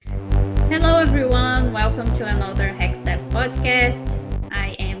everyone. Welcome to another Hack Steps podcast.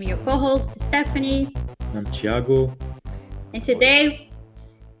 I am your co-host, Stephanie. I'm Thiago. And today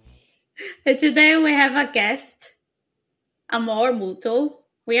we have a guest, Amor Muto.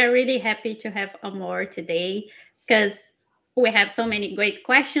 We are really happy to have Amor today because we have so many great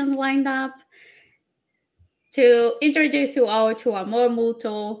questions lined up. To introduce you all to Amor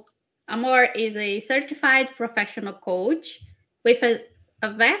Muto, Amor is a certified professional coach with a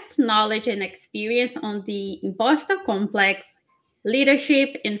vast knowledge and experience on the imposter complex, leadership,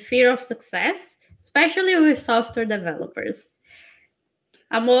 and fear of success, especially with software developers.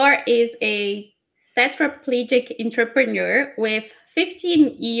 Amor is a tetraplegic entrepreneur with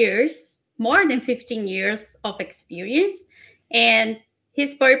 15 years, more than 15 years of experience, and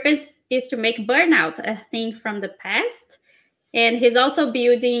his purpose is to make burnout a thing from the past. And he's also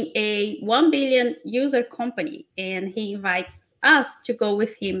building a 1 billion user company, and he invites us to go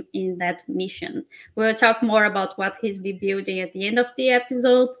with him in that mission. We'll talk more about what he's be building at the end of the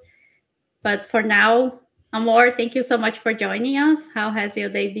episode. But for now, Amor, thank you so much for joining us. How has your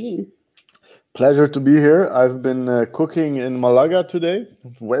day been? Pleasure to be here. I've been cooking in Malaga today.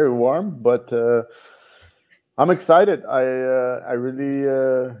 Very warm, but I'm excited. I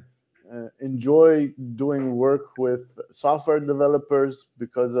really enjoy doing work with software developers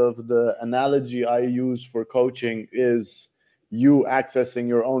because of the analogy I use for coaching is you accessing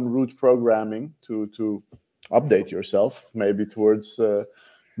your own root programming to update yourself, maybe towards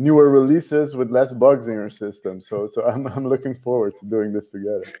newer releases with less bugs in your system. So I'm looking forward to doing this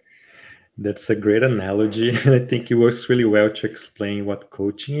together. That's a great analogy. I think it works really well to explain what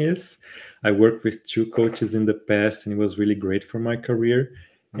coaching is. I worked with 2 coaches in the past, and it was really great for my career.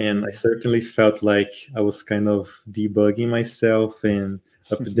 And I certainly felt like I was kind of debugging myself and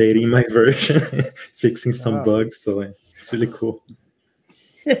updating my version, fixing some bugs. So it's really cool.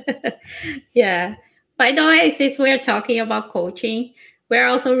 Yeah. By the way, since we're talking about coaching, we're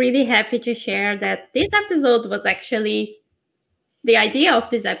also really happy to share that this episode was actually the idea of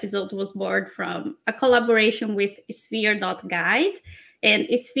this episode was born from a collaboration with Sphere.guide. And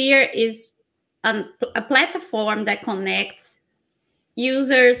Sphere is a platform that connects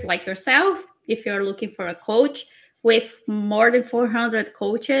users like yourself, if you're looking for a coach, with more than 400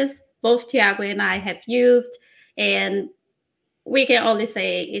 coaches. Both Thiago and I have used, and we can only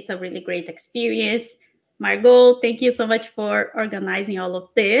say it's a really great experience. Margot, thank you so much for organizing all of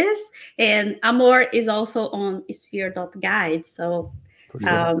this. And Amor is also on Sphere.guide. So,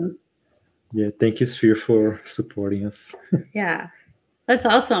 yeah, thank you, Sphere, for supporting us. Yeah, that's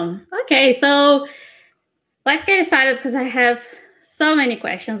awesome. Okay, so let's get started because I have so many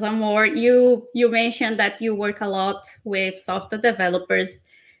questions. Amor, you mentioned that you work a lot with software developers,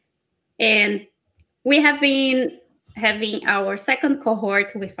 and we have been having our second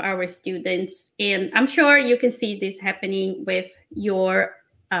cohort with our students, and I'm sure you can see this happening with your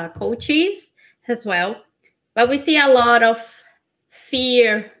coaches as well. But we see a lot of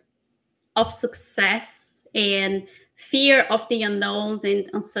fear of success and fear of the unknowns and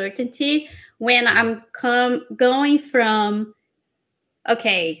uncertainty when I'm going from,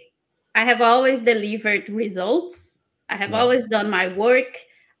 okay, I have always delivered results. I have always done my work.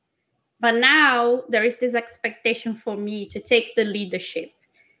 But now there is this expectation for me to take the leadership.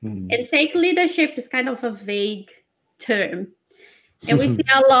 And take leadership is kind of a vague term. And we see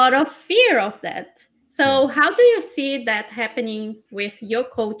a lot of fear of that. So how do you see that happening with your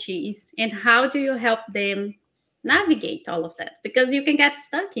coaches, and how do you help them navigate all of that? Because you can get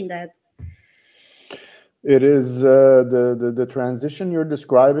stuck in that. It is the transition you're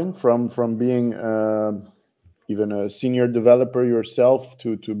describing from being even a senior developer yourself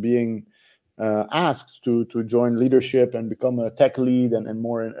to being asked to join leadership and become a tech lead and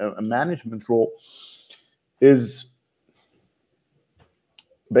more in a management role is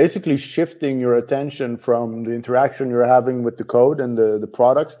basically shifting your attention from the interaction you're having with the code and the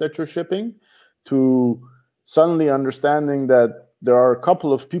products that you're shipping to suddenly understanding that there are a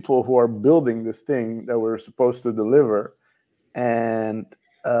couple of people who are building this thing that we're supposed to deliver, and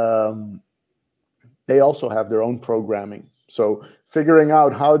they also have their own programming. So figuring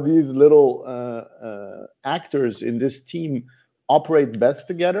out how these little actors in this team operate best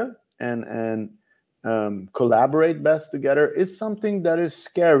together and collaborate best together is something that is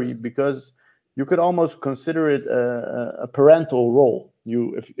scary, because you could almost consider it a parental role.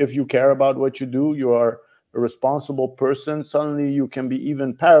 If you care about what you do, you are a responsible person. Suddenly you can be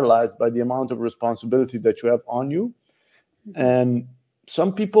even paralyzed by the amount of responsibility that you have on you. And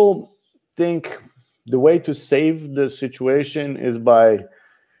some people think the way to save the situation is by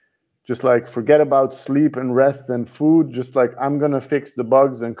just like forget about sleep and rest and food. Just like, I'm going to fix the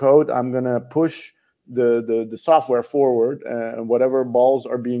bugs and code. I'm going to push the software forward, and whatever balls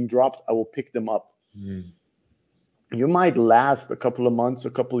are being dropped, I will pick them up. Mm. You might last a couple of months, a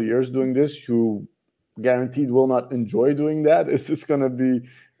couple of years doing this. You guaranteed will not enjoy doing that. It's just going to be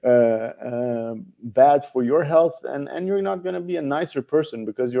bad for your health, and you're not going to be a nicer person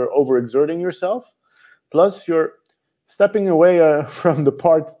because you're overexerting yourself. Plus, you're stepping away from the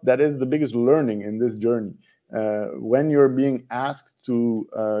part that is the biggest learning in this journey. When you're being asked to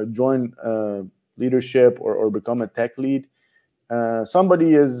join leadership or become a tech lead,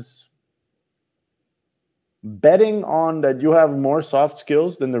 somebody is betting on that you have more soft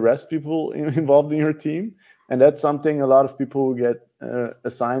skills than the rest people involved in your team, and that's something a lot of people who get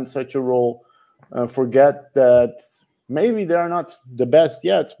assigned such a role forget, that maybe they're not the best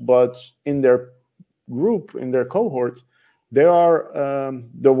yet, but in their group, in their cohort, they are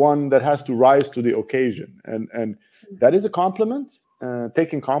the one that has to rise to the occasion, and that is a compliment.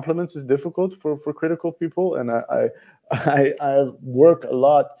 Taking compliments is difficult for critical people, and I work a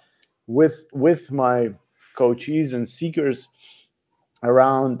lot with my coachees and seekers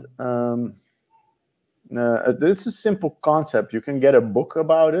around it's a simple concept. You can get a book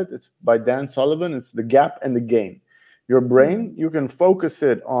about it. It's by Dan Sullivan. It's The Gap and the Gain. Your brain, you can focus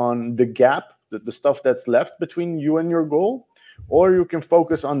it on the gap, the stuff that's left between you and your goal, or you can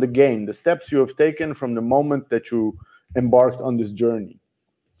focus on the gain, the steps you have taken from the moment that you embarked on this journey.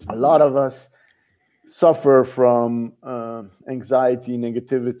 A lot of us suffer from anxiety,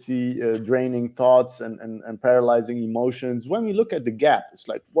 negativity, draining thoughts, and paralyzing emotions. When we look at the gap, it's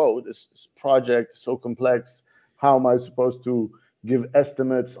like, whoa, this project is so complex. How am I supposed to give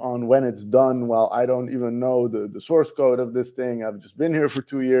estimates on when it's done while I don't even know the source code of this thing? I've just been here for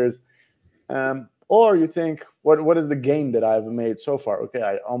 2 years. Or you think, what is the gain that I've made so far? Okay,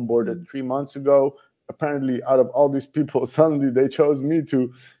 I onboarded 3 months ago. Apparently, out of all these people, suddenly they chose me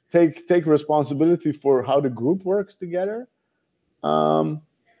to take responsibility for how the group works together.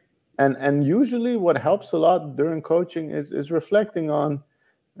 And usually what helps a lot during coaching is reflecting on,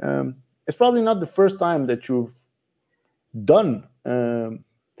 it's probably not the first time that you've done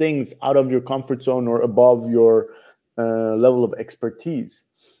things out of your comfort zone or above your level of expertise.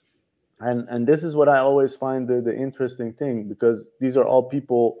 And this is what I always find the interesting thing, because these are all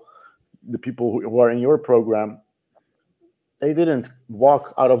people, the people who are in your program, they didn't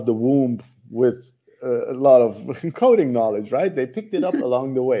walk out of the womb with a lot of coding knowledge, right? They picked it up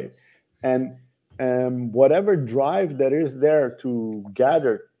along the way. And whatever drive that is there to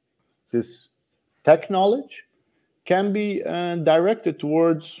gather this tech knowledge can be directed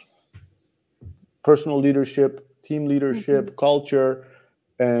towards personal leadership, team leadership, culture.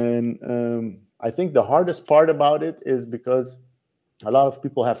 And I think the hardest part about it is because a lot of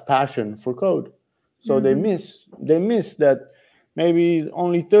people have passion for code. So they miss that maybe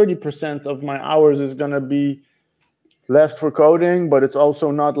only 30% of my hours is going to be left for coding, but it's also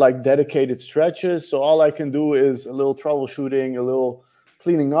not like dedicated stretches. So all I can do is a little troubleshooting, a little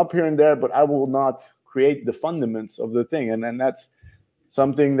cleaning up here and there, but I will not create the fundaments of the thing. And that's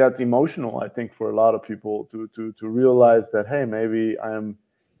something that's emotional, I think, for a lot of people to realize that, hey, maybe I'm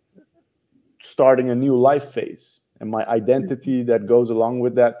starting a new life phase, and my identity that goes along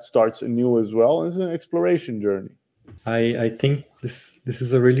with that starts anew as well. It's an exploration journey. I think this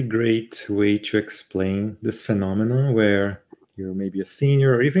is a really great way to explain this phenomenon where you're maybe a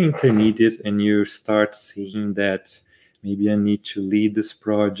senior or even intermediate and you start seeing that maybe I need to lead this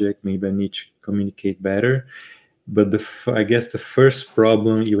project, maybe I need to communicate better. But I guess the first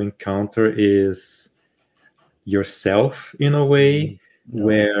problem you encounter is yourself in a way,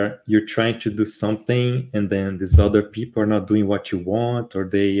 where you're trying to do something and then these other people are not doing what you want, or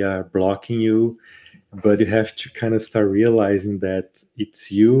they are blocking you. But you have to kind of start realizing that it's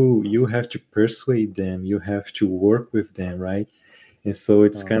you have to persuade them, you have to work with them, right? And so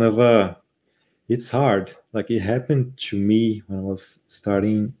it's kind of it's hard. Like it happened to me when I was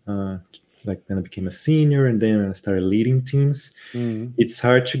starting, like when I became a senior and then when I started leading teams. It's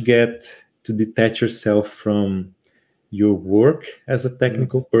hard to get to detach yourself from your work as a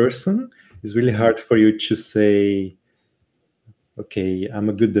technical person. It's really hard for you to say, okay, I'm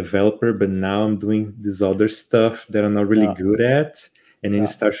a good developer, but now I'm doing this other stuff that I'm not really good at. And then you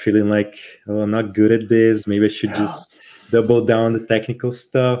start feeling like, oh, I'm not good at this. Maybe I should just double down on the technical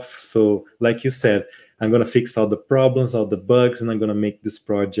stuff. So, like you said, I'm going to fix all the problems, all the bugs, and I'm going to make this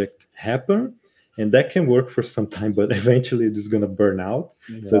project happen. And that can work for some time, but eventually you're just going to burn out.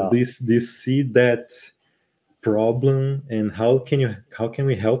 So, do you see that problem, and how can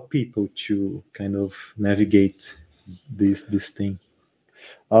we help people to kind of navigate this thing?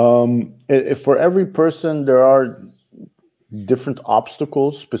 For every person, there are different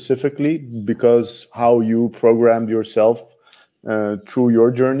obstacles specifically because how you programmed yourself through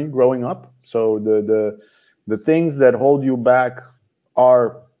your journey growing up. So the things that hold you back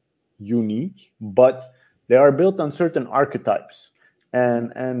are unique, but they are built on certain archetypes.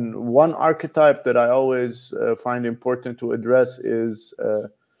 And one archetype that I always find important to address is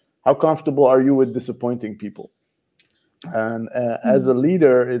how comfortable are you with disappointing people? And as a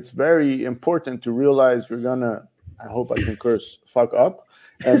leader, it's very important to realize you're gonna, I hope I can curse, fuck up.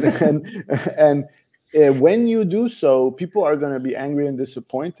 And when you do so, people are gonna be angry and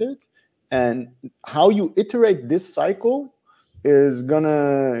disappointed. And how you iterate this cycle is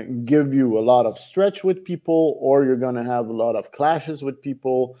gonna give you a lot of stretch with people, or you're gonna have a lot of clashes with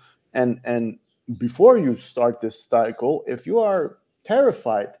people. And before you start this cycle, if you are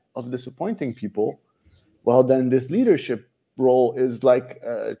terrified of disappointing people, well, then this leadership role is like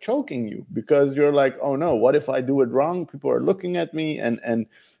choking you, because you're like, oh no, what if I do it wrong? People are looking at me, and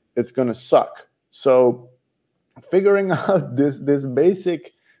it's gonna suck. So figuring out this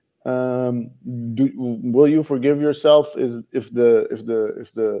basic, will you forgive yourself is if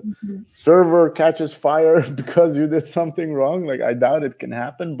the server catches fire because you did something wrong. Like, I doubt it can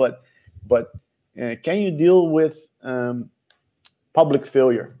happen, but can you deal with public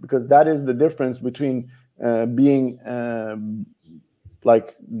failure? Because that is the difference between being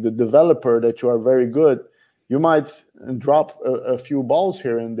like the developer, that you are very good. You might drop a few balls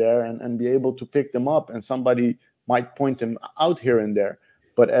here and there and be able to pick them up, and somebody might point them out here and there.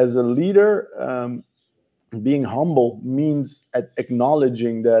 But as a leader, being humble means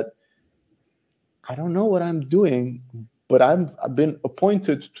acknowledging that I don't know what I'm doing, but I've been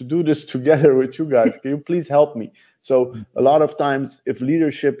appointed to do this together with you guys. Can you please help me? So a lot of times, if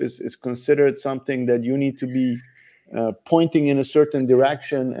leadership is considered something that you need to be pointing in a certain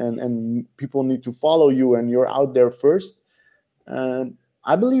direction, and people need to follow you, and you're out there first,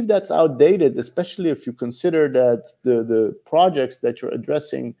 I believe that's outdated, especially if you consider that the projects that you're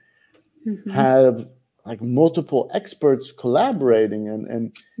addressing have like multiple experts collaborating,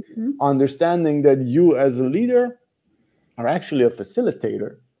 and understanding that you as a leader are actually a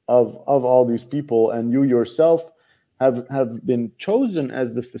facilitator of all these people, and you yourself have been chosen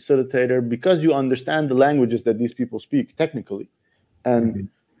as the facilitator because you understand the languages that these people speak technically. And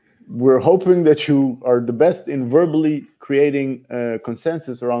we're hoping that you are the best in verbally creating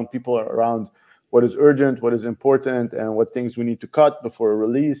consensus around people, around what is urgent, what is important, and what things we need to cut before a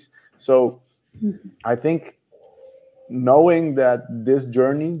release. So I think knowing that this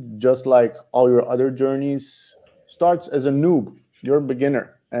journey, just like all your other journeys, starts as a noob. You're a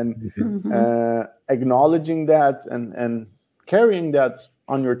beginner, and acknowledging that and carrying that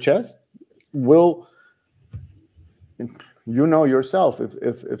on your chest will, you know yourself,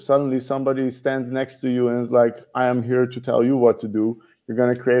 if suddenly somebody stands next to you and is like, I am here to tell you what to do, you're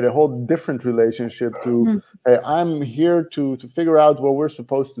going to create a whole different relationship to, hey, I'm here to figure out what we're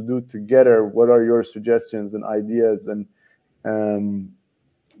supposed to do together. What are your suggestions and ideas? And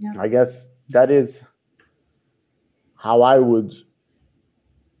I guess that is how I would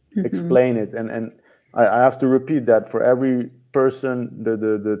explain it. And I have to repeat that for every person,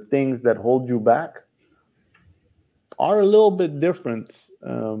 the things that hold you back are a little bit different.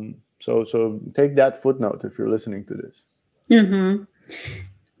 So take that footnote if you're listening to this.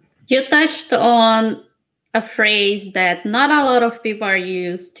 You touched on a phrase that not a lot of people are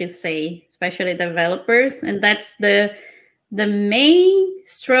used to say, especially developers, and that's the main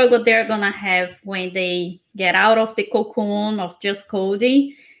struggle they're gonna have when they get out of the cocoon of just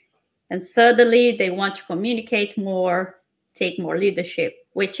coding, and suddenly they want to communicate more, take more leadership,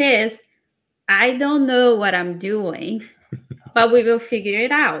 which is, I don't know what I'm doing, but we will figure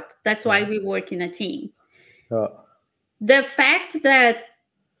it out. That's why we work in a team. The fact that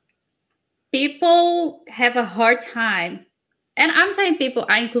people have a hard time, and I'm saying people,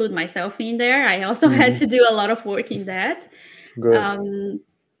 I include myself in there. I also had to do a lot of work in that.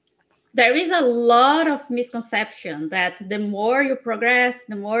 There is a lot of misconception that the more you progress,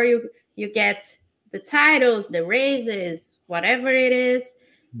 the more you get the titles, the raises, whatever it is,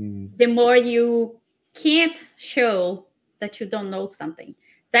 the more you can't show that you don't know something.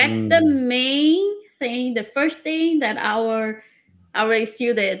 That's the main thing, the first thing that our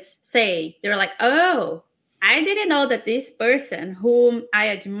students say. They're like, oh, I didn't know that this person whom I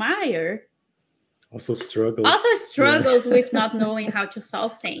admire also struggles with not knowing how to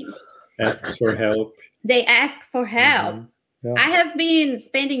solve things. Asks for help. They ask for help. I have been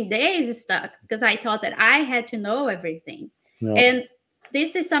spending days stuck because I thought that I had to know everything. And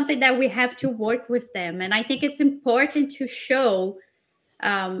this is something that we have to work with them. And I think it's important to show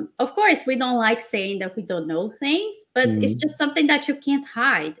Of course, we don't like saying that we don't know things, but it's Mhm. just something that you can't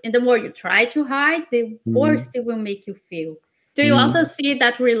hide. And the more you try to hide, the worse Mhm. it will make you feel. Do you also Mhm. see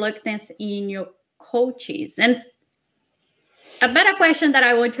that reluctance in your coaches? And a better question that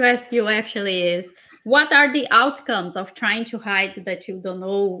I want to ask you actually is, what are the outcomes of trying to hide that you don't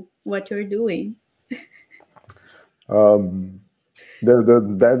know what you're doing? Um,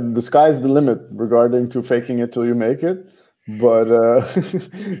 the sky's the limit regarding to faking it till you make it. But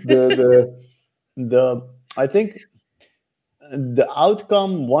the I think the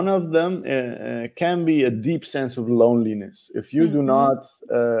outcome, one of them, can be a deep sense of loneliness if you do Mm-hmm. not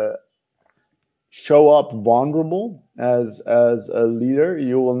show up vulnerable as a leader.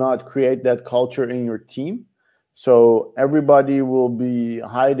 You will not create that culture in your team, so everybody will be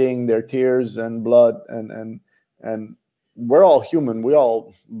hiding their tears and blood, and we're all human, we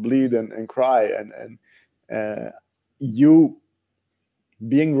all bleed and cry, and you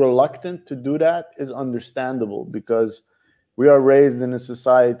being reluctant to do that is understandable, because we are raised in a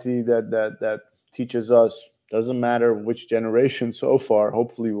society that teaches us, doesn't matter which generation so far,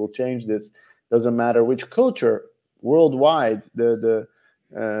 hopefully we'll change this, doesn't matter which culture worldwide, the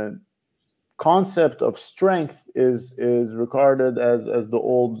concept of strength is regarded as the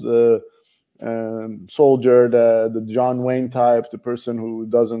old soldier, the John Wayne type, the person who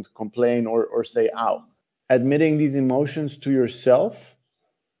doesn't complain or say ow. Admitting these emotions to yourself,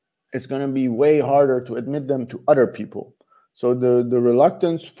 it's going to be way harder to admit them to other people. So the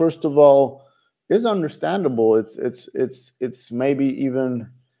reluctance, first of all, is understandable. It's maybe even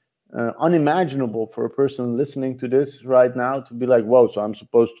unimaginable for a person listening to this right now to be like, whoa, so I'm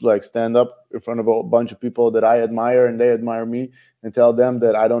supposed to like stand up in front of a bunch of people that I admire and they admire me and tell them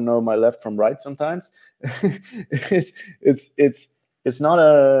that I don't know my left from right sometimes. it's it's it's not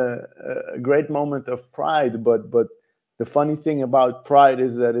a great moment of pride, but the funny thing about pride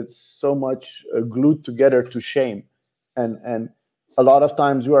is that it's so much glued together to shame, and a lot of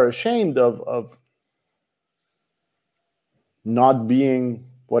times you are ashamed of not being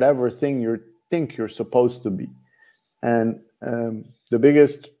whatever thing you think you're supposed to be. And the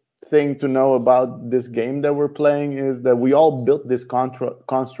biggest thing to know about this game that we're playing is that we all built this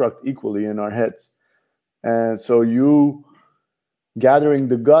construct equally in our heads. And so you gathering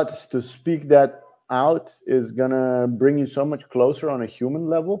the guts to speak that out is going to bring you so much closer on a human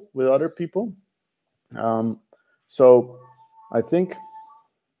level with other people. Um, so I think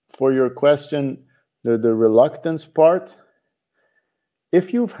for your question, the reluctance part,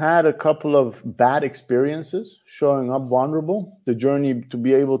 if you've had a couple of bad experiences showing up vulnerable, the journey to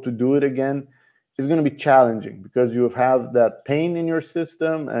be able to do it again is going to be challenging, because you have that pain in your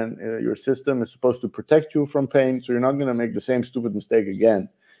system, and your system is supposed to protect you from pain. So you're not going to make the same stupid mistake again.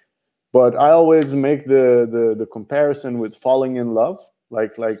 But I always make the comparison with falling in love.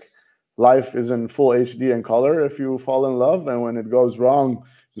 Like life is in full HD and color if you fall in love, and when it goes wrong,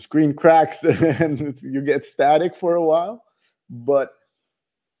 the screen cracks and you get static for a while. But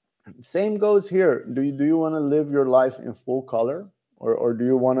same goes here. Do you want to live your life in full color, or do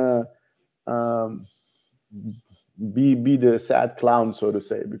you want to be the sad clown, so to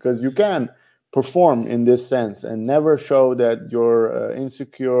say? Because you can perform in this sense and never show that you're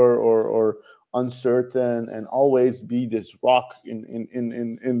insecure or uncertain, and always be this rock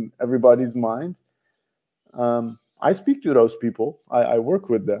in everybody's mind. I speak to those people. I work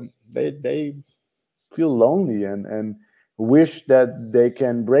with them. They feel lonely and wish that they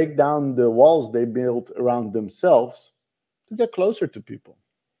can break down the walls they built around themselves to get closer to people.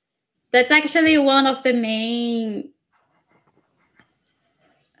 That's actually one of the main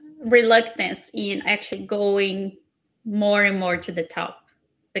reluctance in actually going more and more to the top,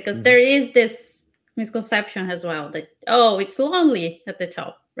 because there Mhm. is this misconception as well that, oh, it's lonely at the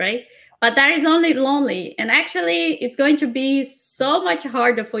top, right? But that is only lonely, and actually it's going to be so much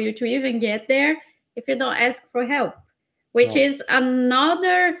harder for you to even get there if you don't ask for help, which No. is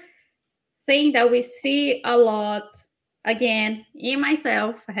another thing that we see a lot. Again, in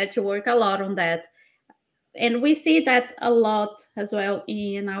myself, I had to work a lot on that, and we see that a lot as well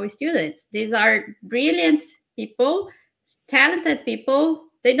in our students. These are brilliant people, talented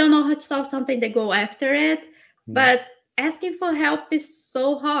people. They don't know how to solve something, they go after it, Mhm. but asking for help is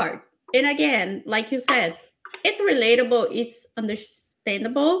so hard. And again, like you said, it's relatable, it's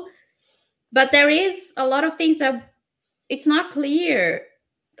understandable, but there is a lot of things that it's not clear,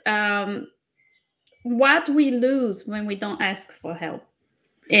 um, what we lose when we don't ask for help.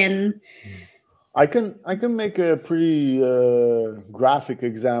 And I can make a pretty graphic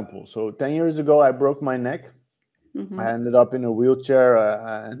example. So 10 years ago, I broke my neck. I mhm, ended up in a wheelchair,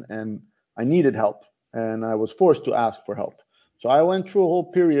 and I needed help, and I was forced to ask for help. So I went through a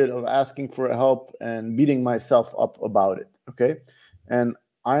whole period of asking for help and beating myself up about it. Okay. And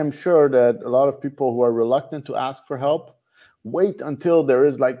I am sure that a lot of people who are reluctant to ask for help wait until there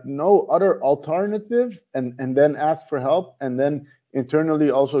is like no other alternative, and then ask for help, and then internally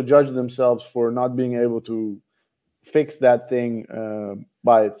also judge themselves for not being able to fix that thing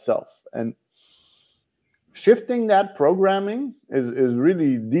by itself. And shifting that programming is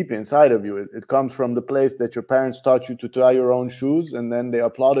really deep inside of you. It comes from the place that your parents taught you to tie your own shoes, and then they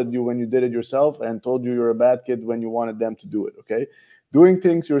applauded you when you did it yourself and told you you're a bad kid when you wanted them to do it. Okay, doing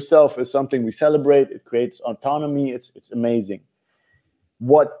things yourself is something we celebrate. It creates autonomy. It's amazing.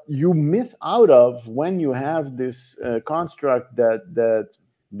 What you miss out of when you have this construct that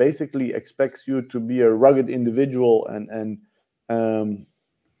basically expects you to be a rugged individual, and um,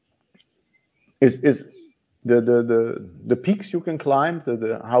 is the peaks you can climb,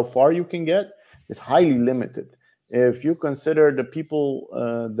 the how far you can get, is highly limited. If you consider the people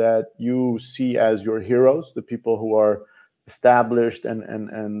that you see as your heroes, the people who are established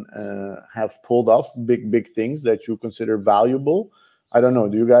and have pulled off big things that you consider valuable, I don't know.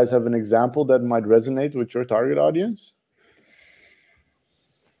 Do you guys have an example that might resonate with your target audience?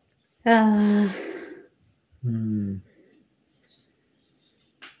 Hmm.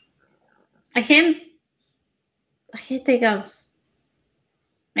 I can't. I can't think of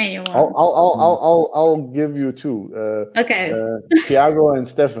anyone. I'll give you two. Okay. Tiago and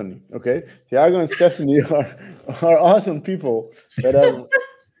Stephanie. Okay, Tiago and Stephanie are awesome people that have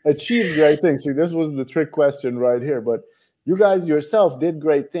achieved great things. See, this was the trick question right here. But you guys yourself did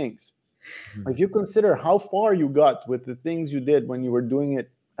great things. If you consider how far you got with the things you did when you were doing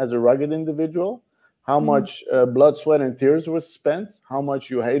it as a rugged individual, how much blood, sweat, and tears was spent, how much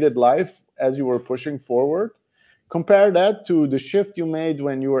you hated life as you were pushing forward, compare that to the shift you made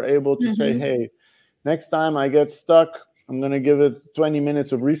when you were able to say, hey, next time I get stuck, I'm going to give it 20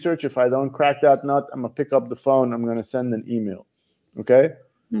 minutes of research. If I don't crack that nut, I'm going to pick up the phone. I'm going to send an email. Okay.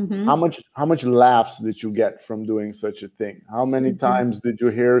 How much laughs did you get from doing such a thing? How many times did you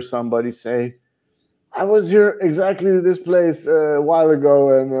hear somebody say, I was here exactly this place a while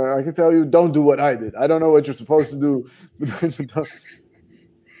ago, and I can tell you, don't do what I did. I don't know what you're supposed to do.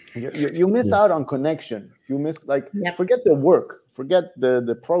 You miss out on connection. You miss, like, Yep. forget the work, forget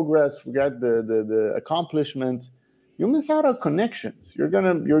the progress, forget the accomplishment. You miss out on connections. You're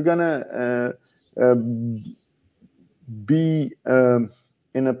gonna be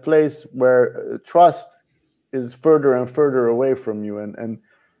in a place where trust is further and further away from you. And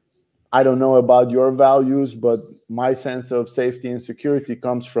I don't know about your values, but my sense of safety and security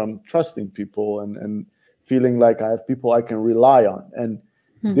comes from trusting people and feeling like I have people I can rely on. And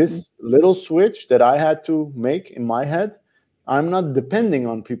this little switch that I had to make in my head, I'm not depending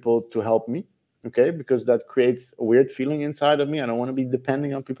on people to help me, okay? Because that creates a weird feeling inside of me. I don't want to be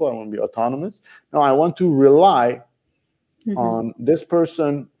depending on people. I want to be autonomous. No, I want to rely on this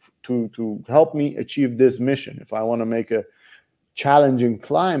person to help me achieve this mission. If I want to make a challenging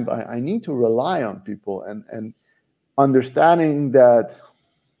climb, I need to rely on people, and understanding that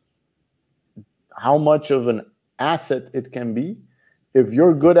how much of an asset it can be if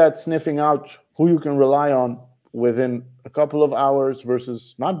you're good at sniffing out who you can rely on within a couple of hours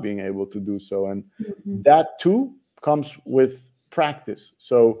versus not being able to do so. And that too comes with practice.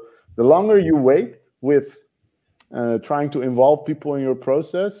 So the longer you wait with trying to involve people in your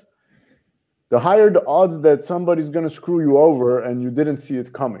process, the higher the odds that somebody's going to screw you over and you didn't see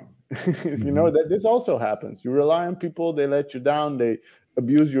it coming. You know that this also happens. You rely on people, they let you down, they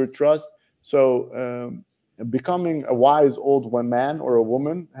abuse your trust. So becoming a wise old man or a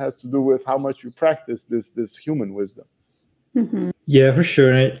woman has to do with how much you practice this human wisdom. Yeah, for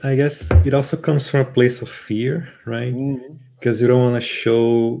sure. I guess it also comes from a place of fear, right? Because you don't want to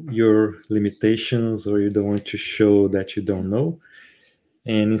show your limitations, or you don't want to show that you don't know.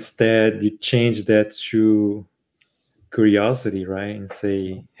 And instead, you change that to curiosity, right? And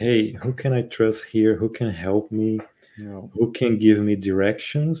say, hey, who can I trust here? Who can help me? Who can give me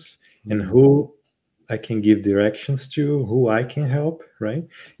directions? And who I can give directions to, who I can help, right?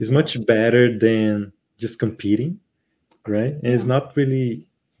 Is much better than just competing, right? And it's not really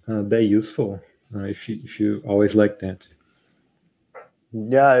that useful if you always like that.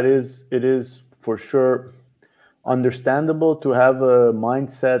 Yeah, it is. It is for sure understandable to have a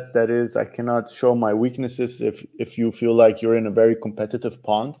mindset that is, I cannot show my weaknesses if you feel like you're in a very competitive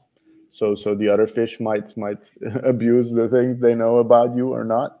pond. So the other fish might abuse the things they know about you or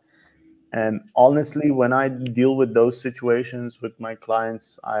not. And honestly, when I deal with those situations with my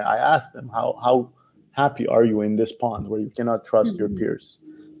clients, I ask them, how happy are you in this pond where you cannot trust your peers?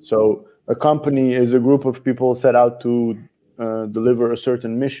 So a company is a group of people set out to deliver a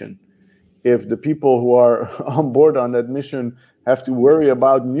certain mission. If the people who are on board on that mission have to worry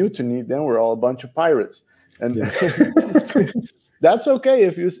about mutiny, then we're all a bunch of pirates. And Yeah. that's okay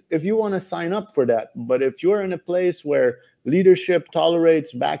if you want to sign up for that. But if you're in a place where leadership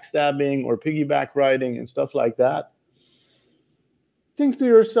tolerates backstabbing or piggyback riding and stuff like that, think to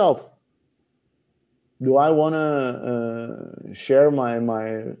yourself, do I want to share my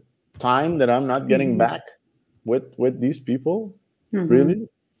time that I'm not getting back with these people, really,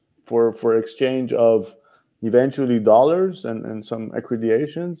 for exchange of eventually dollars and some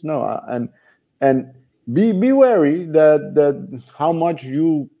accreditations? No. And be wary that how much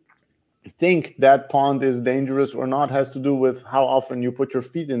you think that pond is dangerous or not has to do with how often you put your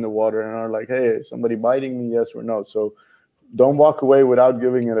feet in the water and are like, hey, is somebody biting me, yes or no? So don't walk away without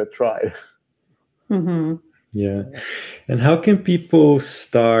giving it a try. Yeah. And how can people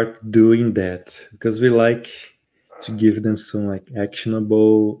start doing that? Because we like to give them some like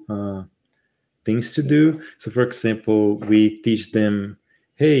actionable things to do. So, for example, we teach them,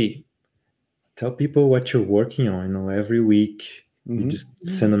 hey, tell people what you're working on. You know, every week you just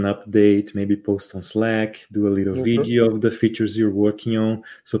send an update, maybe post on Slack, do a little video of the features you're working on,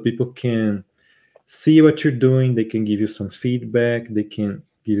 so people can see what you're doing. They can give you some feedback. They can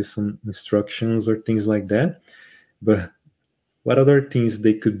give you some instructions or things like that. But what other things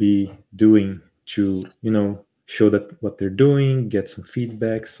they could be doing to, show that what they're doing, get some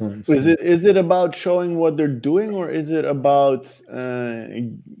feedback, some. Is it about showing what they're doing, or is it about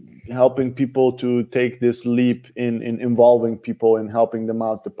helping people to take this leap in involving people and helping them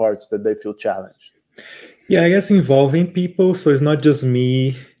out the parts that they feel challenged? Yeah, I guess involving people. So it's not just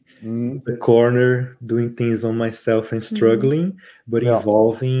me in the corner doing things on myself and struggling, but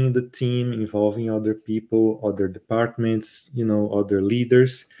involving the team, involving other people, other departments, other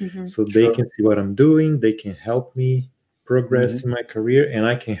leaders, so they can see what I'm doing. They can help me progress in my career, and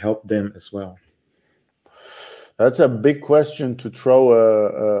I can help them as well. That's a big question to throw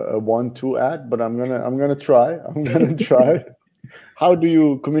a 1-2 at, but I'm gonna try. How do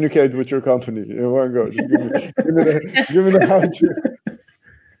you communicate with your company? In one go, just give me the how to.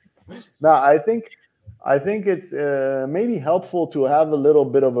 Now, I think it's maybe helpful to have a little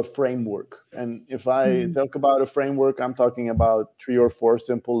bit of a framework. And if I talk about a framework, I'm talking about 3 or 4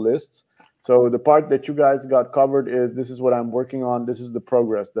 simple lists. So the part that you guys got covered is, this is what I'm working on. This is the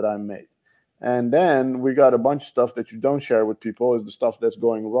progress that I made. And then we got a bunch of stuff that you don't share with people, is the stuff that's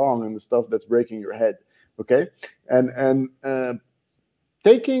going wrong and the stuff that's breaking your head. Okay. And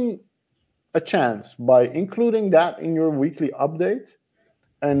taking a chance by including that in your weekly update,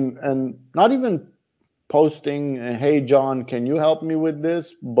 and not even posting, hey John, can you help me with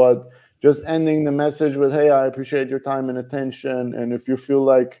this, but just ending the message with, hey, I appreciate your time and attention, and if you feel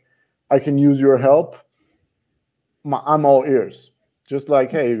like I can use your help, I'm all ears. Just like,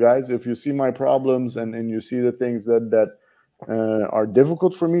 hey, you guys, if you see my problems and you see the things that are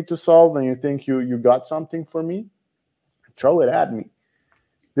difficult for me to solve, and you think you got something for me, throw it at me.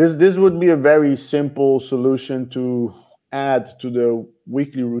 This would be a very simple solution to add to the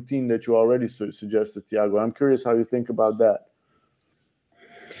weekly routine that you already suggested, Tiago. I'm curious how you think about that.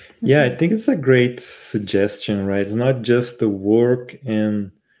 Yeah, I think it's a great suggestion, right? It's not just the work and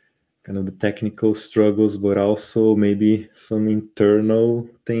kind of the technical struggles, but also maybe some internal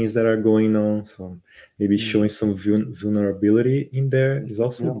things that are going on. So maybe showing some vulnerability in there is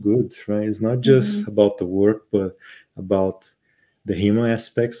also good, right? It's not just about the work, but about the human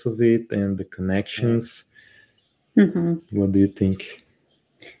aspects of it and the connections. What do you think?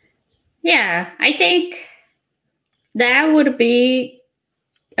 Yeah, I think that would be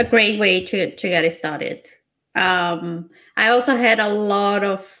a great way to get it started. I also had a lot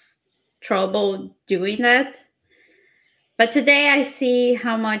of trouble doing that, but today I see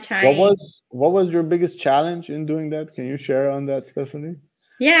how much What was your biggest challenge in doing that? Can you share on that, Stephanie?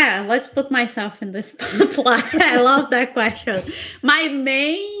 Yeah, let's put myself in the spotlight. I love that question. My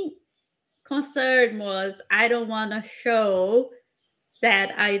main concern was, I don't want to show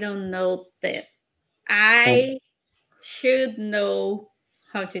that I don't know this. I should know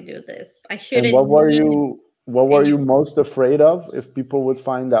how to do this. I shouldn't. And what were you most afraid of, if people would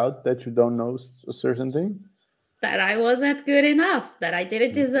find out that you don't know a certain thing? That I wasn't good enough, that I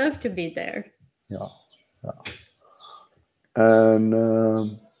didn't deserve to be there. Yeah.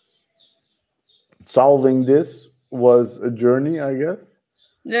 And solving this was a journey, I guess.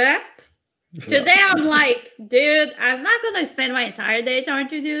 Yep. Today I'm like, dude, I'm not gonna spend my entire day trying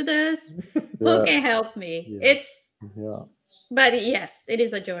to do this. Who can help me? But yes, it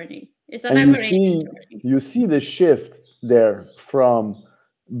is a journey. It's a never-ending journey. You see the shift there from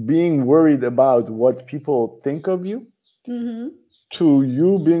being worried about what people think of you to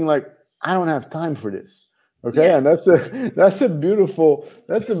you being like, I don't have time for this. Okay, Yeah. and that's a beautiful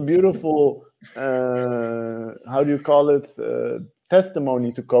how do you call it,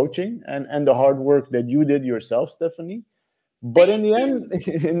 testimony to coaching and the hard work that you did yourself, Stephanie. But in Thank the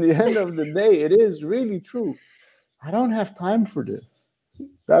you. end, in the end of the day, it is really true. I don't have time for this.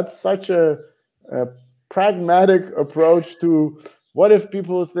 That's such a pragmatic approach to what if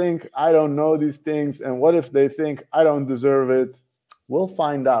people think I don't know these things, and what if they think I don't deserve it? We'll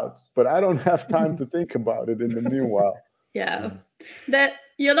find out, but I don't have time to think about it in the meanwhile. Yeah. That,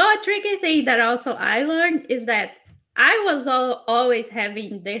 a tricky thing that also I learned is that I was always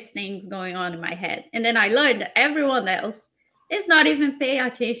having these things going on in my head. And then I learned that everyone else is not even paying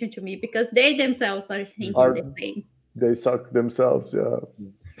attention to me because they themselves are thinking the Are same. they suck themselves? Yeah.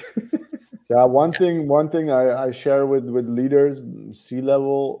 Yeah, one thing I share with leaders,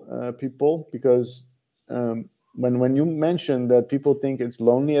 C-level people, because when you mention that people think it's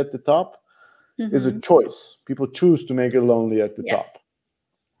lonely at the top, is a Mm-hmm. choice. People choose to make it lonely at the Yeah. top.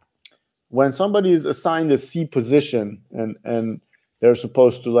 When somebody is assigned a C position and they're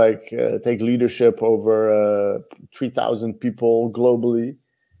supposed to like take leadership over 3,000 people globally,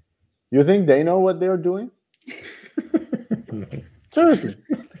 you think they know what they're doing? Seriously.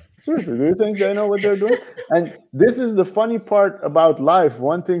 Seriously, do you think they know what they're doing? And this is the funny part about life.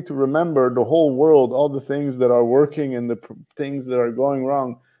 One thing to remember, the whole world, all the things that are working and the things that are going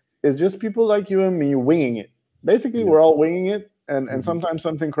wrong, is just people like you and me winging it. Basically, Yeah. we're all winging it. And Mhm. sometimes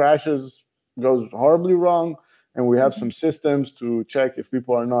something crashes, goes horribly wrong. And we have Mm-hmm. some systems to check if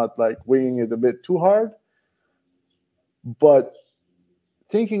people are not like winging it a bit too hard. But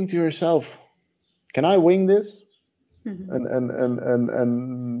thinking to yourself, can I wing this? Mm-hmm.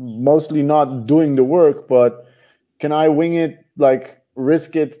 And mostly not doing the work, but can I wing it, like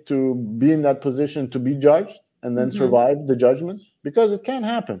risk it to be in that position to be judged and then Mm-hmm. survive the judgment? Because it can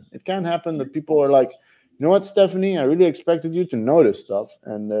happen. It can happen that people are like, you know what, Stephanie, I really expected you to know this stuff.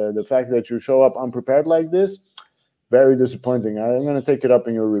 And the fact that you show up unprepared like this, very disappointing. I'm going to take it up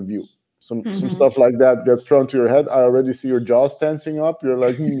in your review. Some Mm-hmm. stuff like that gets thrown to your head. I already see your jaws tensing up. You're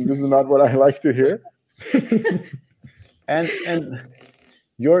like, this is not what I like to hear. And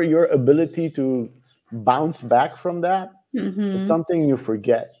your ability to bounce back from that is Mm-hmm. something you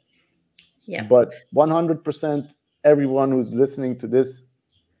forget. Yep. But 100% everyone who's listening to this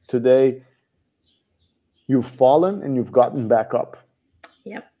today, you've fallen and you've gotten back up.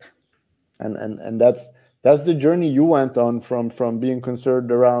 Yep. And that's the journey you went on, from being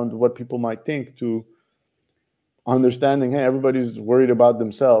concerned around what people might think to understanding, hey, everybody's worried about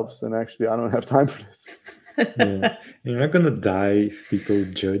themselves, and actually I don't have time for this. Yeah. You're not gonna die if people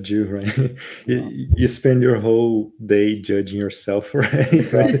judge you, right? No, You spend your whole day judging yourself, right?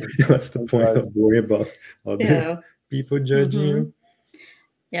 exactly. What's the point of Exactly. worrying about other Yeah. people judging Mm-hmm. you?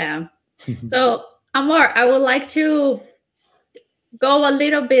 Yeah. So, Amor, I would like to go a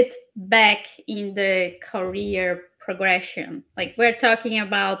little bit back in the career progression. Like we're talking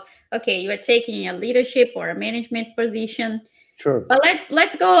about, okay, you are taking a leadership or a management position, Sure. but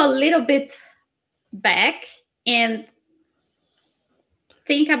let's go a little bit back and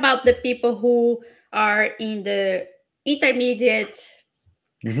think about the people who are in the intermediate.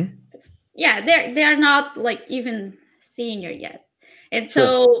 Hmm. Yeah, they're not like even senior yet, and Sure.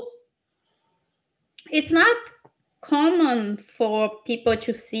 so it's not common for people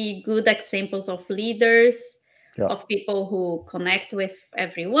to see good examples of leaders, Yeah. of people who connect with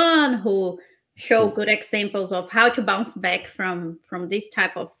everyone, who show True. good examples of how to bounce back from this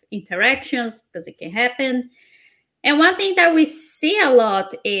type of interactions, because it can happen. And one thing that we see a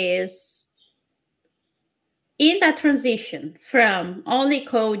lot is in that transition from only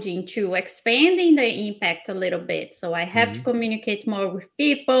coding to expanding the impact a little bit. So I have to Hmm. communicate more with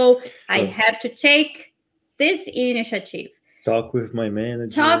people. I Sure. have to take this initiative, Talk with my talk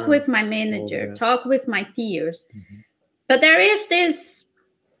manager, with my all manager, that. talk with my peers. Mhm. But there is this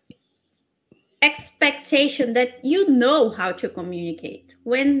expectation that you know how to communicate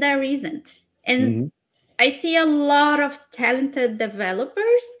when there isn't. And Hmm. I see a lot of talented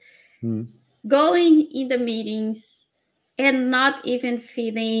developers Hmm. going in the meetings and not even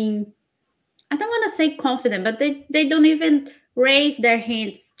feeling, I don't want to say confident, but they don't even raise their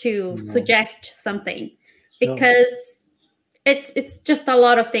hands to No. suggest something Yeah. because it's just a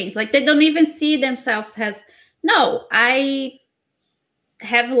lot of things. Like they don't even see themselves as, no, I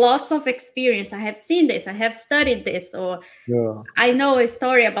have lots of experience. I have seen this. I have studied this, or Yeah. I know a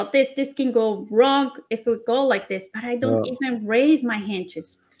story about this. This can go wrong if we go like this, but I don't Yeah. even raise my hand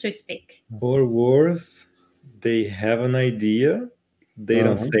to speak. Or worse, they have an idea, they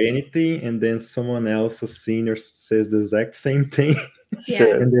don't say anything, and then someone else, a senior, says the exact same thing. Yeah.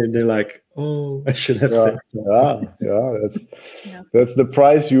 Shit. And they're like, oh, I should have Yeah, said something. yeah. Yeah. That's the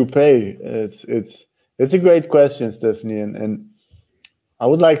price you pay. It's a great question, Stephanie, and I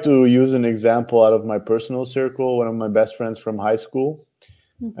would like to use an example out of my personal circle. One of my best friends from high school,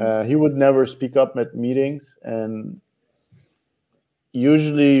 Mhm. he would never speak up at meetings, and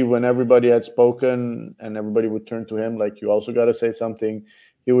usually when everybody had spoken and everybody would turn to him, like, you also got to say something,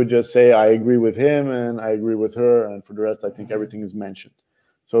 he would just say, I agree with him and I agree with her, and for the rest, I think everything is mentioned.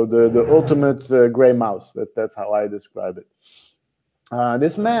 So the ultimate gray mouse. That's how I describe it.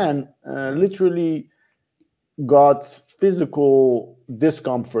 This man literally got physical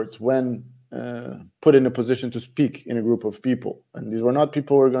discomfort when put in a position to speak in a group of people. And these were not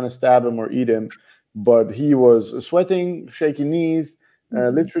people who were going to stab him or eat him, but he was sweating, shaky knees.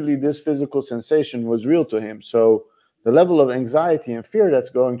 Mhm. Literally, this physical sensation was real to him. So the level of anxiety and fear that's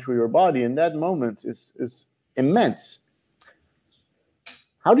going through your body in that moment is immense.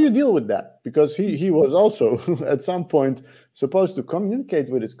 How do you deal with that? Because he was also at some point supposed to communicate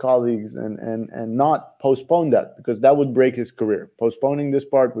with his colleagues and not postpone that, because that would break his career. Postponing this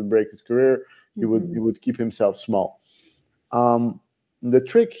part would break his career. He Mhm. would keep himself small. The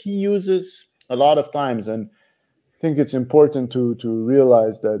trick he uses a lot of times, and I think it's important to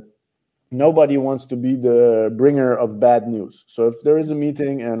realize that nobody wants to be the bringer of bad news. So if there is a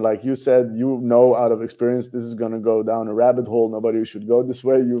meeting and, like you said, you know out of experience this is going to go down a rabbit hole, nobody should go this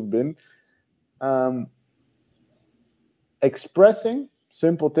way, you've been um, expressing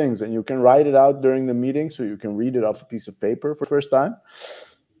simple things, and you can write it out during the meeting so you can read it off a piece of paper for the first time.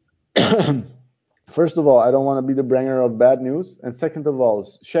 First of all, I don't want to be the bringer of bad news. And second of all,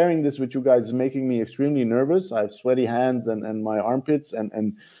 sharing this with you guys is making me extremely nervous. I have sweaty hands and my armpits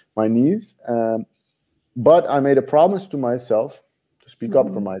and my knees. But I made a promise to myself to speak up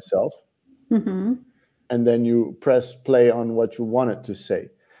for Mhm. myself. Mhm. And then you press play on what you wanted to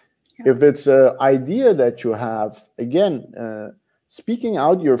say. Yeah. If it's an idea that you have, again, speaking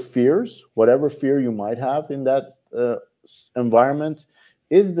out your fears, whatever fear you might have in that environment,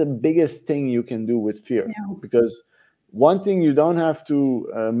 is the biggest thing you can do with fear. Yeah. Because one thing you don't have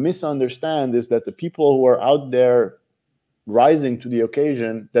to misunderstand is that the people who are out there rising to the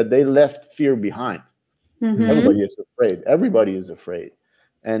occasion, that they left fear behind. Mhm. Everybody is afraid. Everybody is afraid,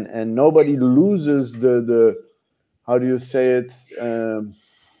 and nobody loses the how do you say it,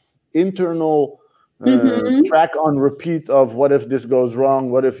 internal Mhm. track on repeat of what if this goes wrong,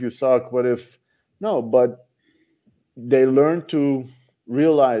 what if you suck, what if no, but they learn to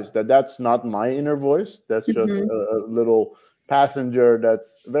realize that that's not my inner voice. That's just Mhm. a little passenger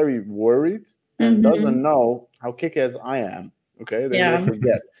that's very worried and doesn't Mhm. know how kick-ass I am. Okay, then they Yeah.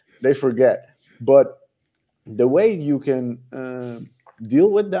 forget. They forget. But the way you can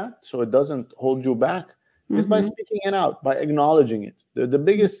deal with that so it doesn't hold you back is by Mhm. speaking it out, by acknowledging it. The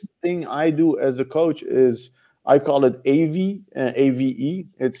biggest thing I do as a coach is, I call it AVE.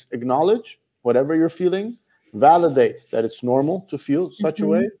 It's acknowledge whatever you're feeling, validate that it's normal to feel such a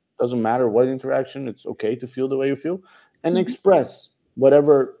way. Mhm. Doesn't matter what interaction, it's okay to feel the way you feel, and Mhm. express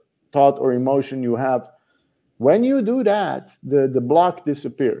whatever thought or emotion you have. When you do that, the block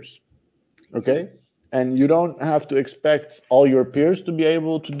disappears. Okay, and you don't have to expect all your peers to be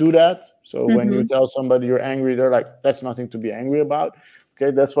able to do that. So when you Mhm. tell somebody you're angry, they're like, that's nothing to be angry about.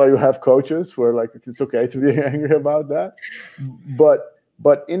 Okay, that's why you have coaches who are like, it's okay to be angry about that.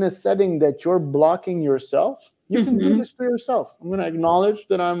 But in a setting that you're blocking yourself, you can do Mhm. this to yourself. I'm going to acknowledge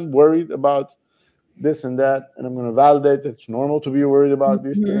that I'm worried about this and that, and I'm going to validate that it's normal to be worried about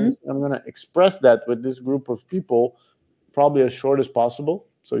these Mhm. things. I'm going to express that with this group of people, probably as short as possible,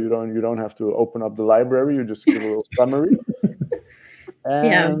 so you don't have to open up the library. You just give a little summary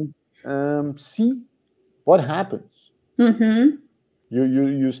Yeah. and see what happens. Mhm.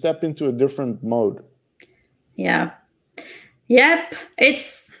 You step into a different mode. Yeah. Yep.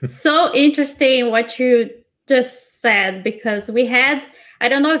 It's so interesting what you just said, because we had, I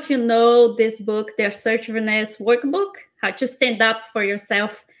don't know if you know this book, the Assertiveness Workbook, How to Stand Up for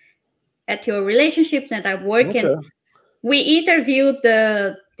Yourself at Your Relationships and at Work. And Okay. we interviewed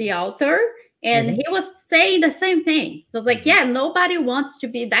the author, and he Hmm. was saying the same thing. He was like, Hmm. yeah, nobody wants to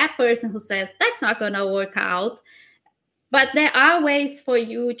be that person who says that's not gonna work out. But there are ways for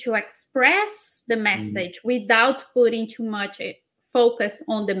you to express the Hmm. message without putting too much focus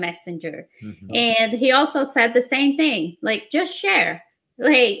on the messenger. Mhm. And he also said the same thing, like, just share.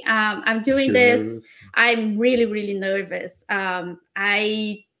 Hey, I'm If doing you're this. nervous. I'm really, really nervous.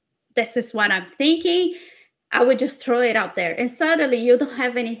 I This is what I'm thinking. I would just throw it out there, and suddenly you don't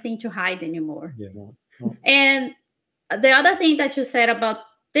have anything to hide anymore. Yeah. No, no. And the other thing that you said about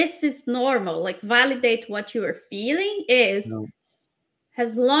this is normal, like validate what you are feeling, is No,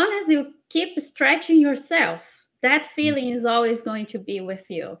 as long as you keep stretching yourself, that feeling is always going to be with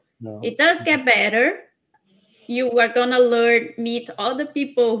you. no. It does get better. You are going to learn, meet other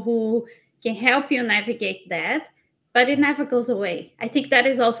people who can help you navigate that, but it never goes away. I think that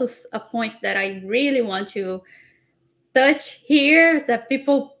is also a point that I really want to touch here, that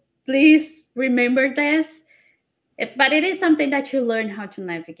people please remember this. But it is something that you learn how to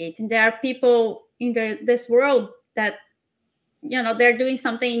navigate. And there are people in this world that, they're doing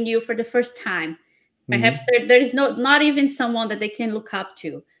something new for the first time. Perhaps Mhm. there is not even someone that they can look up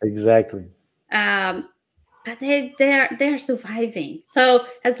to. Exactly. Um, but they're surviving. So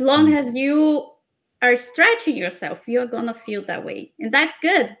as long Mm. as you are stretching yourself, you're gonna feel that way, and that's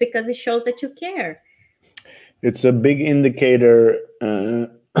good because it shows that you care. It's a big indicator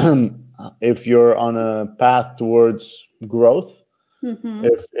if you're on a path towards growth. Mm-hmm.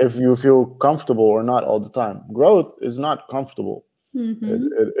 If you feel comfortable or not all the time, growth is not comfortable. It,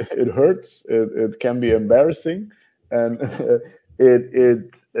 Mm-hmm. it hurts. It can be embarrassing, and it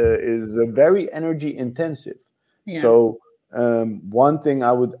is very energy intensive. Yeah. So one thing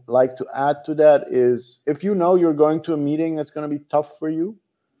I would like to add to that is, if you know you're going to a meeting that's going to be tough for you,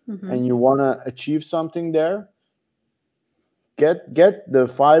 Mm-hmm. and you want to achieve something there, get the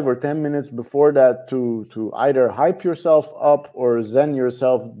 5 or 10 minutes before that to either hype yourself up or zen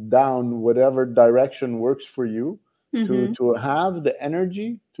yourself down, whatever direction works for you, Mm-hmm. to have the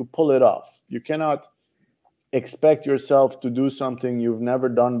energy to pull it off. You cannot expect yourself to do something you've never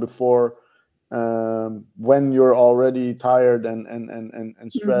done before, when you're already tired and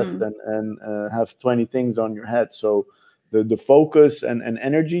stressed Mm-hmm. and have 20 things on your head. So the focus and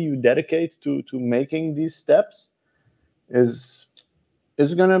energy you dedicate to making these steps is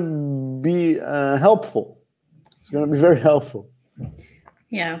going to be helpful. It's going to be very helpful.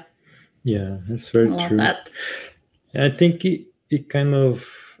 Yeah. Yeah, that's I very love true. that. I think it kind of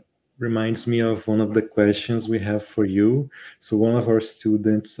reminds me of one of the questions we have for you. So one of our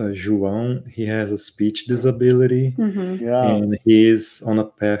students, João, he has a speech disability, Mm-hmm. Yeah. and he is on a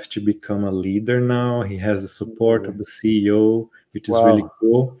path to become a leader now. He has the support of the CEO, which is really Wow.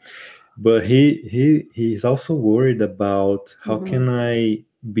 cool. But he's also worried about how Mm-hmm. can I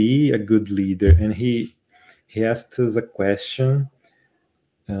be a good leader, and he asked us a question.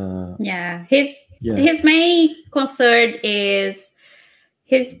 Uh, Yeah. His yeah. his main concern is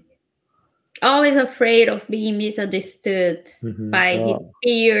he's always afraid of being misunderstood Hmm. by his Oh.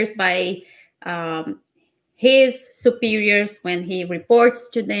 peers, by um, his superiors when he reports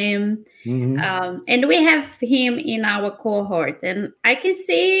to them. Hmm. And we have him in our cohort, and I can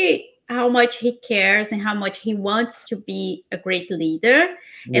see how much he cares and how much he wants to be a great leader.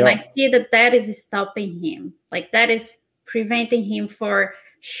 And I Yeah. see that that is stopping him, like that is preventing him for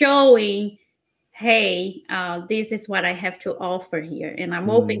showing, hey, this is what I have to offer here, and I'm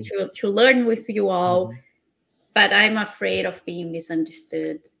open Mm. to learn with you all, Mhm. but I'm afraid of being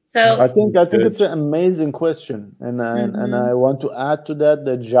misunderstood. So, I think Good. it's an amazing question, and mm-hmm, I want to add to that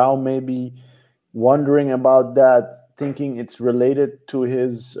Zhao may be wondering about that, thinking it's related to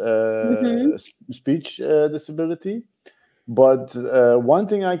his mm-hmm, speech disability. But one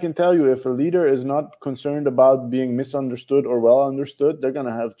thing I can tell you, if a leader is not concerned about being misunderstood or well understood, they're going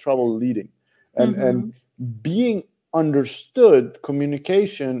to have trouble leading. And mm-hmm, being understood,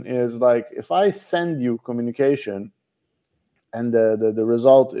 communication is like, if I send you communication and the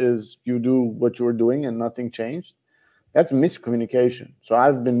result is you do what you were doing and nothing changed, that's miscommunication. So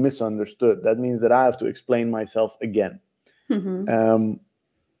I've been misunderstood. That means that I have to explain myself again. mm-hmm, Um,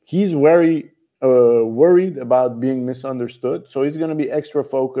 he's very worried about being misunderstood, so he's going to be extra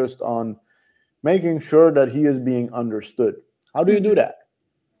focused on making sure that he is being understood. How do you do mm-hmm, that?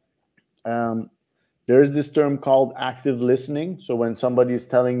 um, there's this term called active listening. So when somebody is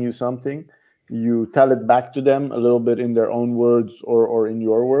telling you something, you tell it back to them a little bit in their own words, or in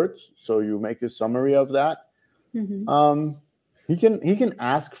your words, so you make a summary of that. mm-hmm, um, he can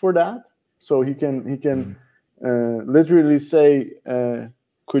ask for that. So he can literally say,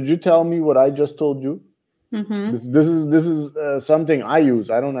 could you tell me what I just told you? mm-hmm. This is something I use.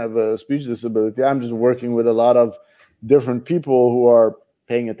 I don't have a speech disability. I'm just working with a lot of different people who are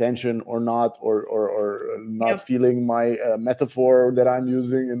paying attention or not, or not Yep. feeling my metaphor that I'm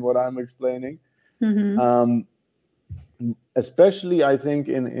using in what I'm explaining. Mm-hmm. Um, especially, I think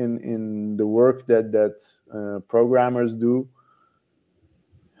in the work that programmers do,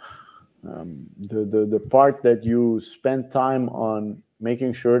 the part that you spend time on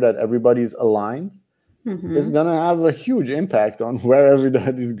making sure that everybody's aligned is going to have a huge impact on where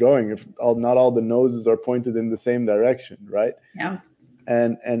everybody's going if not all the noses are pointed in the same direction, right? Yeah.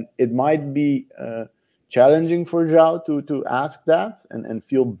 And it might be challenging for Zhao to ask that and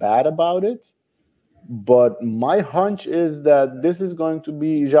feel bad about it. But my hunch is that this is going to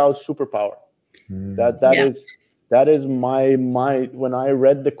be Zhao's superpower. That that Yeah. is that is my when I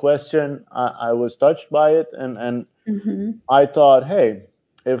read the question, I was touched by it, and I thought, hey,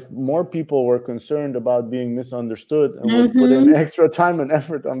 if more people were concerned about being misunderstood and would put in extra time and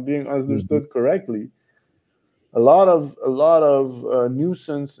effort on being understood correctly, a lot of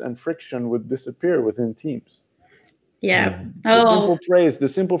nuisance and friction would disappear within teams. Yeah. The Oh,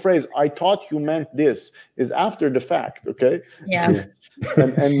 simple phrase, I thought you meant this, is after the fact, okay? yeah.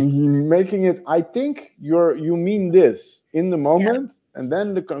 And making it, I think you mean this in the Yeah. moment, and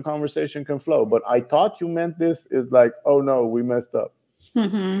then the conversation can flow. But I thought you meant this is like, oh no, we messed up.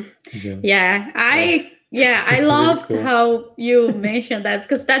 Yeah. I Really loved cool. how you mentioned that,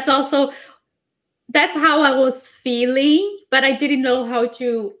 because that's how I was feeling, but I didn't know how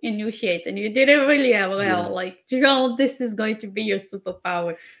to initiate. And you did it really well. Like, Joan, this is going to be your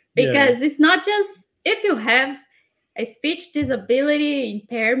superpower. Yeah. Because it's not just if you have a speech disability,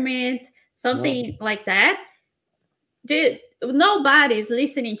 impairment, No. something like that, nobody is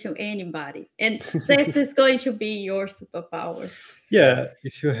listening to anybody. And this is going to be your superpower. Yeah,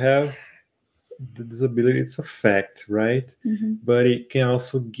 if you have the disability, it's a fact, right? But it can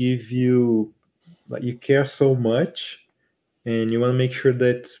also give you, like, you care so much and you want to make sure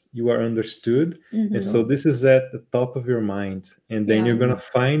that you are understood. And so this is at the top of your mind. And then you're going to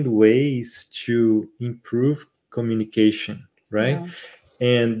find ways to improve communication, right? Yeah.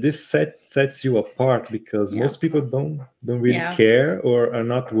 And this sets you apart because Yeah. most people don't really Yeah. care or are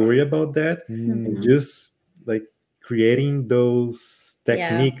not worried about that. And just like creating those Yeah.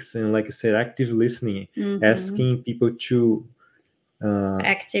 techniques and, like I said, active listening, asking people to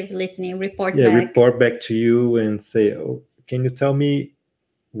Active listening, report yeah, back. report back to you and say, oh, can you tell me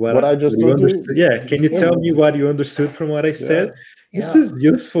What I just what you told understood? you. Yeah, can you tell me what you understood from what I Yeah. said? This Yeah. is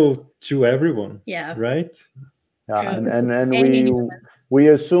useful to everyone, Yeah. right? Yeah, True. and Any we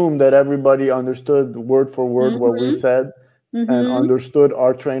assume that everybody understood word for word what we human. said and Mm-hmm. understood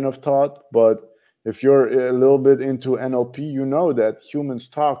our train of thought. But if you're a little bit into NLP, you know that humans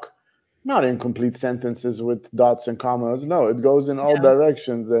talk not in complete sentences with dots and commas. No, it goes in all Yeah.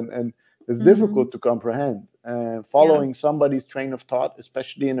 directions, and it's difficult to comprehend. And Yeah. following somebody's train of thought,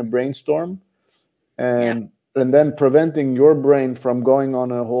 especially in a brainstorm, Yeah. and then preventing your brain from going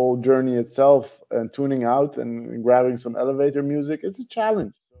on a whole journey itself and tuning out and grabbing some elevator music, it's a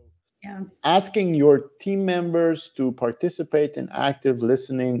challenge. Yeah. Asking your team members to participate in active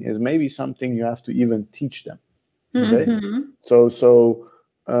listening is maybe something you have to even teach them. Okay, so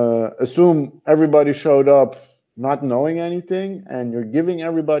assume everybody showed up not knowing anything, and you're giving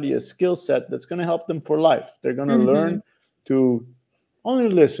everybody a skill set that's going to help them for life. They're going to learn to only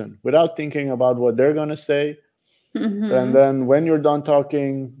listen without thinking about what they're going to say. And then when you're done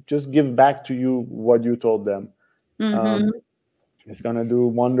talking, just give back to you what you told them. It's going to do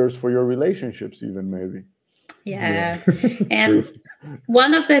wonders for your relationships, even maybe. Yeah. True. And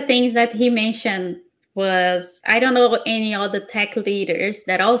one of the things that he mentioned was, I don't know any other tech leaders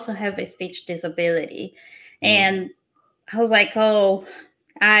that also have a speech disability. And I was like, oh,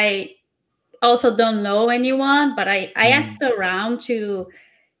 I also don't know anyone, but I asked around to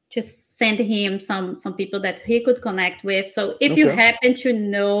just send him some people that he could connect with. So if you Okay. happen to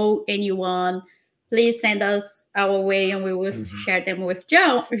know anyone, please send us our way and we will share them with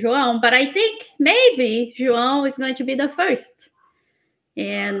João. But I think maybe João is going to be the first.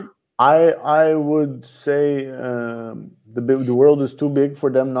 And I would say the world is too big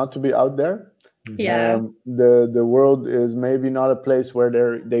for them not to be out there. yeah, The world is maybe not a place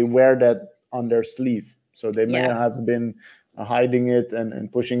where they wear that on their sleeve. So they may yeah, have been hiding it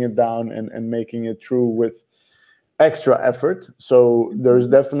and pushing it down and making it true with extra effort. So there's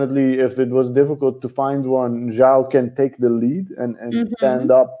definitely, if it was difficult to find one, Zhao can take the lead and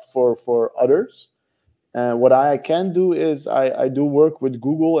stand up for others. What I can do is I do work with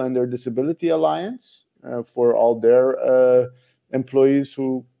Google and their Disability Alliance for all their employees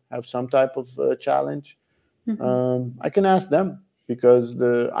who have some type of challenge. I can ask them because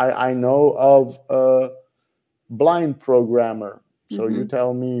I know of a blind programmer. So you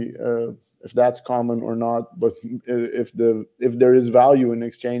tell me if that's common or not. But if there is value in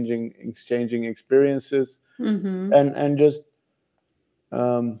exchanging experiences and just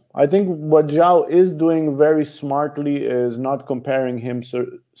I think what Zhao is doing very smartly is not comparing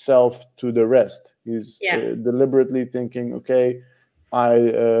himself to the rest. He's yeah, deliberately thinking, okay, I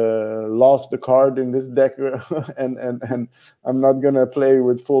lost the card in this deck, and I'm not gonna play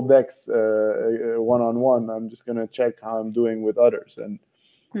with full decks one on one. I'm just gonna check how I'm doing with others, and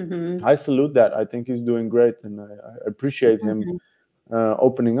I salute that. I think he's doing great, and I appreciate him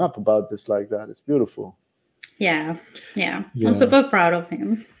opening up about this like that. It's beautiful. Yeah. I'm Yeah. super proud of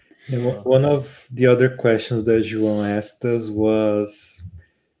him. And one of the other questions that João asked us was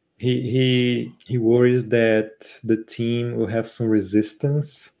he worries that the team will have some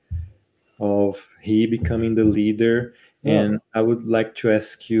resistance of he becoming the leader. Yeah. And I would like to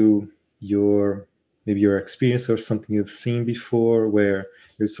ask you your maybe your experience or something you've seen before where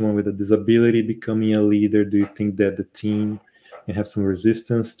there's someone with a disability becoming a leader. Do you think that the team can have some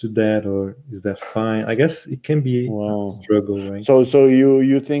resistance to that, or is that fine? I guess it can be a Wow. struggle, right? So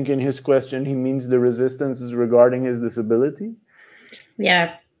you think in his question he means the resistance is regarding his disability?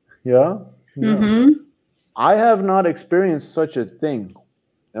 Yeah. Yeah. Yeah. Mm-hmm. I have not experienced such a thing,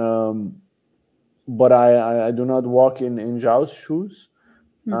 but I do not walk in Zhao's shoes.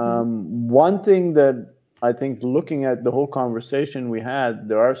 One thing that I think, looking at the whole conversation we had,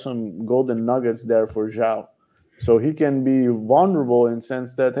 there are some golden nuggets there for Zhao. So he can be vulnerable in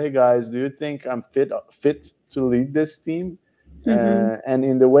sense that, hey guys, do you think I'm fit to lead this team? And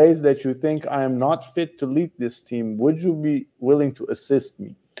in the ways that you think I am not fit to lead this team, would you be willing to assist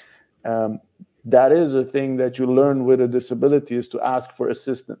me? Um, that is a thing that you learn with a disability, is to ask for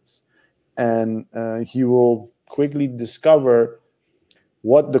assistance, and he will quickly discover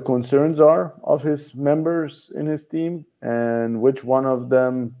what the concerns are of his members in his team and which one of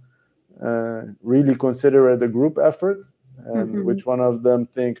them really consider it a group effort, and which one of them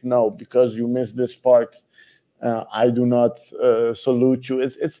think, no, because you missed this part, I do not salute you.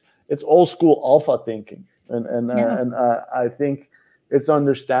 It's old school alpha thinking, and I think it's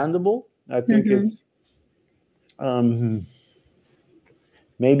understandable. I think it's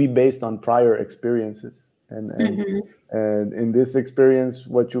maybe based on prior experiences, and in this experience,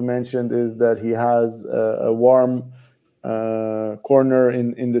 what you mentioned is that he has a warm corner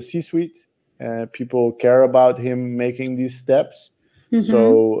in the C-suite. People care about him making these steps.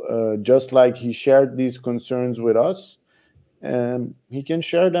 So just like he shared these concerns with us, he can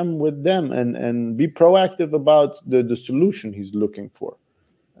share them with them, and be proactive about the solution he's looking for.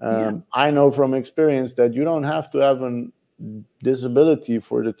 I know from experience that you don't have to have a disability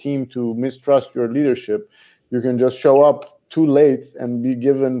for the team to mistrust your leadership. You can just show up too late and be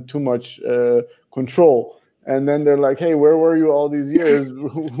given too much control. And then they're like, hey, where were you all these years?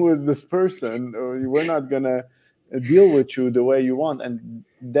 Who is this person? We're not going to deal with you the way you want. And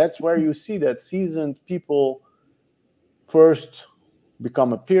that's where you see that seasoned people first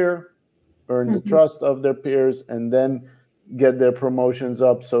become a peer, earn the trust of their peers, and then get their promotions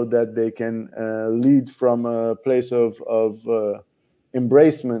up so that they can lead from a place of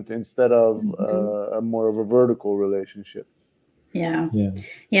embracement instead of a more of a vertical relationship. That's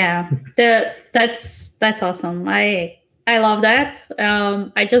awesome. I love that.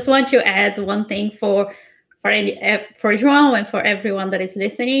 I just want to add one thing for João and for everyone that is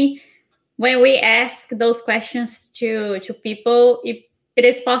listening. When we ask those questions to people, it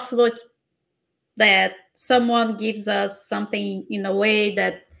is possible that someone gives us something in a way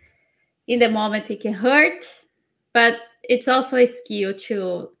that in the moment it can hurt, but it's also a skill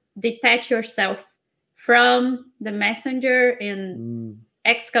to detach yourself from the messenger and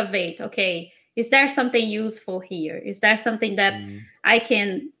excavate. Okay, is there something useful here? Is there something that I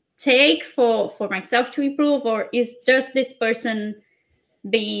can take for myself to improve, or is just this person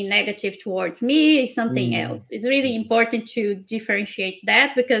being negative towards me? Is something else? It's really important to differentiate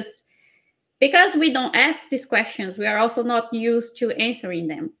that, because we don't ask these questions, we are also not used to answering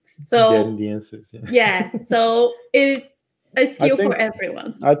them. So getting the answers. So it's a skill for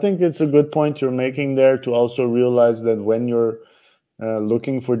everyone. I think it's a good point you're making there, to also realize that when you're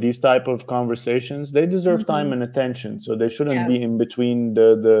looking for these type of conversations, they deserve time and attention. So they shouldn't be in between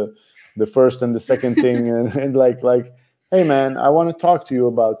the first and the second thing, and like, hey man, I want to talk to you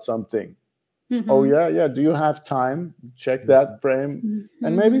about something. Oh yeah, do you have time? Check that frame.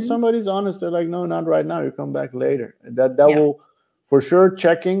 And maybe somebody's honest, they're like, no, not right now, you come back later. That will, for sure,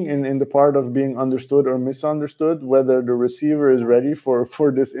 checking in the part of being understood or misunderstood, whether the receiver is ready for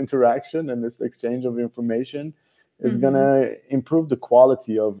this interaction and this exchange of information, is going to improve the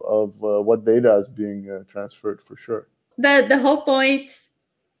quality of what data is being transferred, for sure. The whole point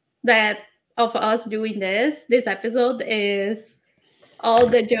that of us doing this episode is all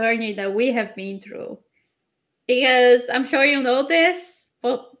the journey that we have been through. Because I'm sure you know this,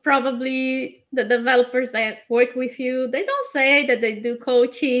 but probably the developers that work with you, they don't say that they do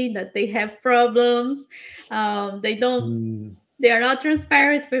coaching, that they have problems. They don't they are not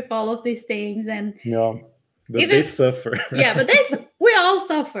transparent with all of these things, and Yeah. But even they suffer. yeah, but this we all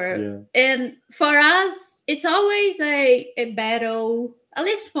suffer. Yeah. And for us, it's always a battle. At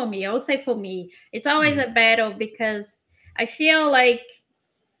least for me, I will say for me, it's always a battle because I feel like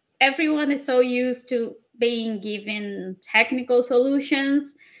everyone is so used to being given technical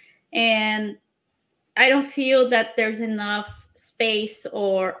solutions, and I don't feel that there's enough space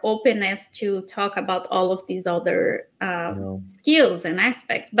or openness to talk about all of these other No. skills and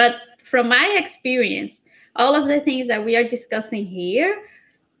aspects. But from my experience, all of the things that we are discussing here,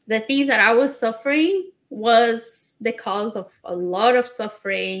 the things that I was suffering was the cause of a lot of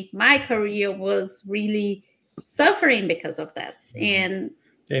suffering. My career was really suffering because of that. And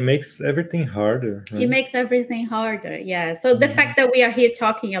It makes everything harder, it right? makes everything harder. Yeah. So the fact that we are here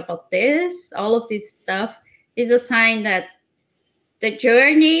talking about this, all of this stuff, is a sign that the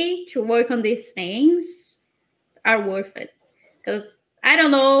journey to work on these things are worth it. Because I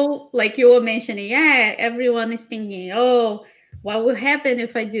don't know, like you were mentioning, yeah, everyone is thinking, oh, what will happen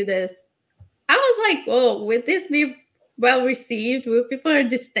if I do this? I was like, oh, will this be well received? Will people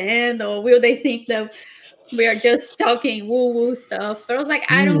understand? Or will they think that we are just talking woo woo stuff? But I was like,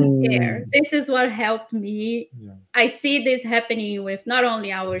 I don't care. This is what helped me. Yeah. I see this happening with not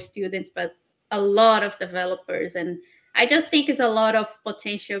only our students, but a lot of developers. And I just think it's a lot of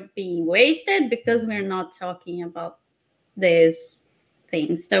potential being wasted because we're not talking about these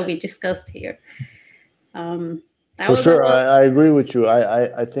things that we discussed here. That For was a sure, lot. I agree with you.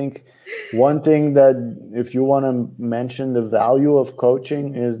 I think one thing that if you want to mention the value of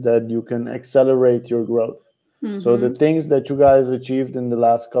coaching is that you can accelerate your growth. So the Mm-hmm. things that you guys achieved in the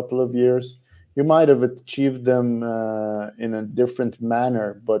last couple of years, you might have achieved them in a different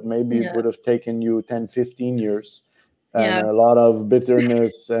manner, but maybe it Yeah. would have taken you 10, 15 years and Yeah. a lot of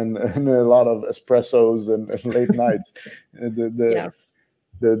bitterness and a lot of espressos and late nights. Yeah.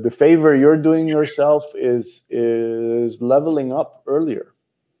 The favor you're doing yourself is leveling up earlier.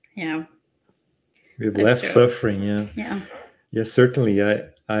 Yeah. With That's less true. suffering, yeah. Yeah. Yeah, certainly.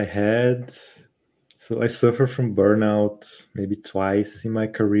 I had so I suffer from burnout maybe twice in my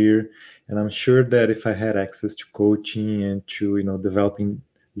career, and I'm sure that if I had access to coaching and to developing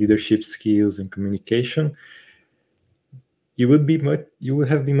leadership skills and communication, it would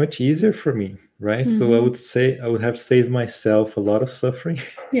have been much easier for me, right? So I Mm-hmm. would say I would have saved myself a lot of suffering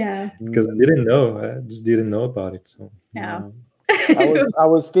Yeah. because I didn't know. I just didn't know about it. So Yeah. Yeah. I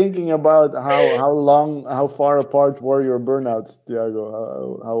was thinking about how far apart were your burnouts, Tiago?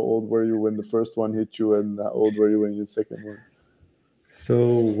 How old were you when the first one hit you, and how old were you when the second one?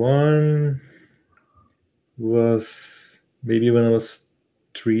 one was maybe when I was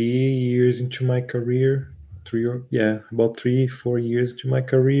 3 years into my career, about 3, 4 years into my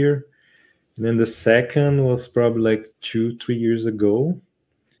career. And then the second was probably like 2, 3 years ago.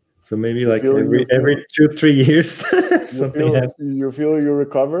 So maybe You like feel you every feel 2, 3 years you something feel happened. you feel you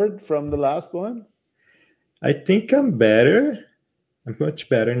recovered from the last one? I think I'm better. I'm much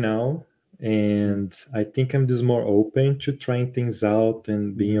better now. And I think I'm just more open to trying things out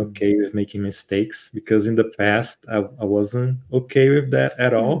and being Mm. okay with making mistakes because in the past I wasn't okay with that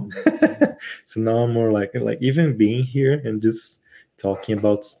at all. Mm. So now I'm more like even being here and just talking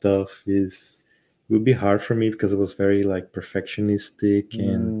about stuff is will be hard for me because I was very like perfectionistic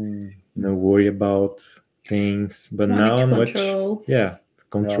and Mm. worry about things. But Wanting now to I'm much, control. yeah, Yeah,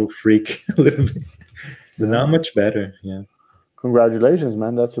 control freak a little bit. But now yeah. I'm much better. Yeah. Congratulations,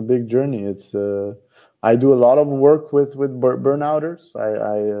 man. That's a big journey. It's I do a lot of work with burnouters.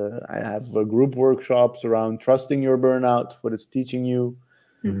 I have group workshops around trusting your burnout, what it's teaching you,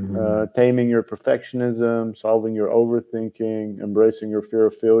 Mm-hmm. taming your perfectionism, solving your overthinking, embracing your fear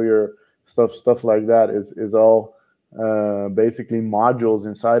of failure, stuff like that is all basically modules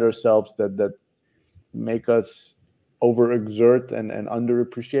inside ourselves that make us overexert and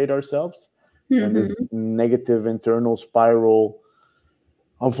underappreciate ourselves. And Mm-hmm. this negative internal spiral,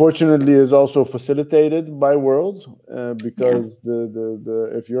 unfortunately, is also facilitated by world Yeah. because the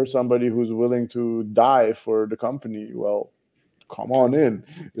if you're somebody who's willing to die for the company, well, come on in.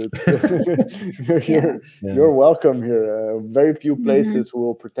 It's Yeah. Yeah. you're welcome here. Very few Mm-hmm. places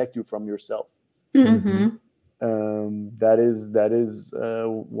will protect you from yourself. Mm-hmm. Mm-hmm. That is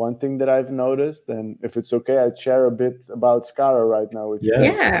one thing that I've noticed, and if it's okay, I'd share a bit about Scara right now with you Yeah.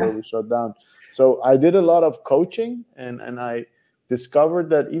 guys before Yeah. we shut down. So I did a lot of coaching, and I discovered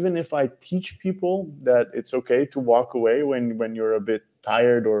that even if I teach people that it's okay to walk away when you're a bit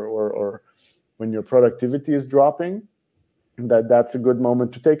tired or when your productivity is dropping, that's a good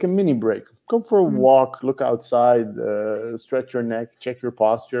moment to take a mini break. Go for a Mm. walk, look outside, stretch your neck, check your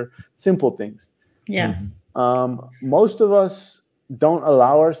posture, simple things. Yeah. Most of us don't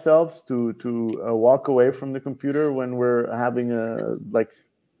allow ourselves to walk away from the computer when we're having a like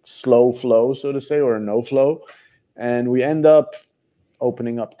slow flow, so to say, or a no flow, and we end up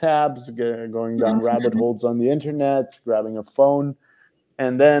opening up tabs, going down rabbit Mhm. holes on the internet, grabbing a phone,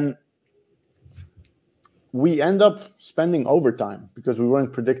 and then we end up spending overtime because we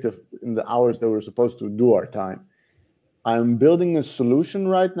weren't predictive in the hours that we were supposed to do our time. I'm building a solution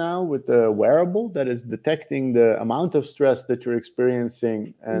right now with a wearable that is detecting the amount of stress that you're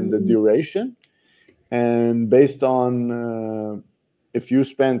experiencing and the Mm. duration. And based on if you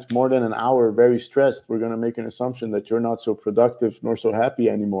spent more than an hour very stressed, we're going to make an assumption that you're not so productive nor so happy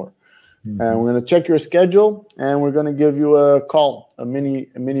anymore. And we're going to check your schedule and we're going to give you a call, a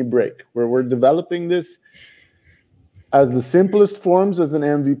mini break where we're developing this as the simplest forms as an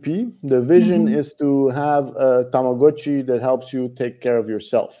MVP. The vision Mhm. is to have a Tamagotchi that helps you take care of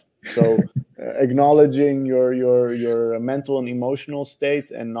yourself. So acknowledging your mental and emotional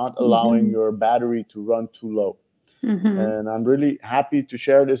state and not allowing Mhm. your battery to run too low. Mhm. And I'm really happy to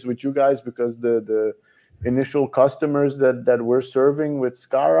share this with you guys because the initial customers that we're serving with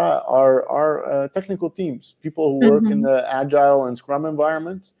Scara are technical teams, people who work in Mhm. the agile and Scrum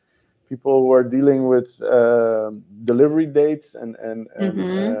environment, people who are dealing with delivery dates and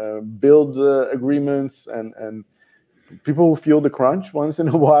Mhm. build agreements and people who feel the crunch once in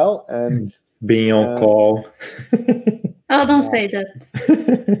a while and Being on uh, call. Oh, don't yeah, say that.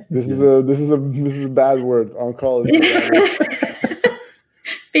 Yeah. this is a bad word. On call is a bad word.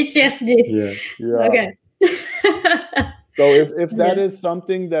 PTSD. Yeah. Yeah. Okay. So if that Yeah. is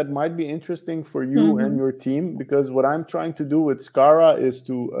something that might be interesting for you and Mhm. your team, because what I'm trying to do with Scara is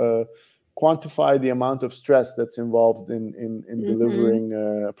to quantify the amount of stress that's involved in Mhm. delivering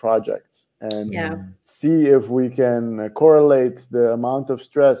projects and Yeah. see if we can correlate the amount of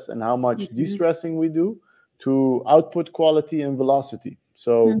stress and how much Mhm. de-stressing we do to output quality and velocity.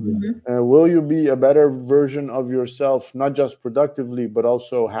 So Mhm. will you be a better version of yourself, not just productively, but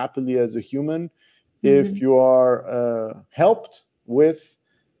also happily as a human, if Mhm. you are helped with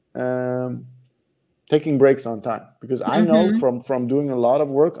um, taking breaks on time? Because I know Mhm. from doing a lot of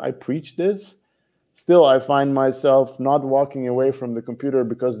work, I preach this. Still, I find myself not walking away from the computer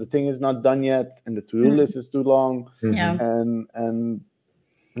because the thing is not done yet and the to-do Mhm. list is too long. Yeah. And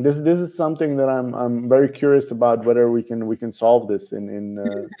this is something that I'm very curious about whether we can solve this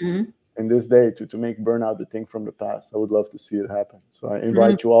Mhm. in this day to make burnout a thing from the past. I would love to see it happen. So I Mhm.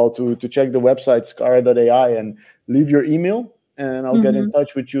 invite you all to check the website scara.ai and leave your email, and I'll get in Mhm.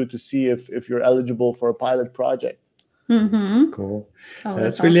 touch with you to see if you're eligible for a pilot project. Mhm. Cool. Oh,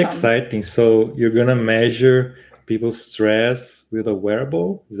 that's That's really awesome. exciting. So you're gonna measure people's stress with a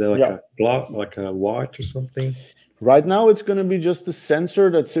wearable? Is that like Yeah. a clock, like a watch or something? Right now, it's going to be just a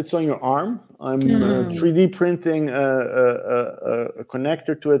sensor that sits on your arm. I'm Mm. 3D printing a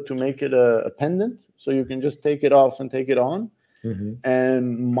connector to it to make it a pendant, so you can just take it off and take it on. Mm-hmm.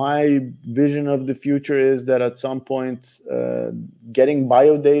 And my vision of the future is that at some point, getting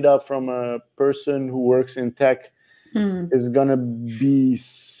biodata from a person who works in tech Mm. is going to be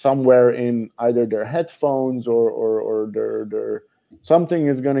somewhere in either their headphones or their something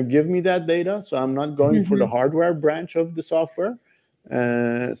is going to give me that data. So I'm not going for the Mhm. hardware branch of the software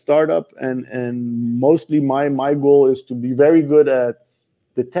startup, and mostly my goal is to be very good at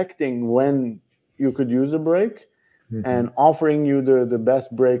detecting when you could use a break Mm-hmm. and offering you the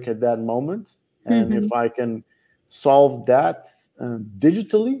best break at that moment. And if Mhm. I can solve that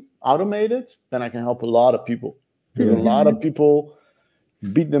digitally, automate it, then I can help a lot of people. Because a Yeah. lot of Mhm. people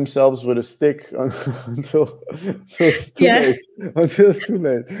beat themselves with a stick until it's too Yeah. late. Until it's too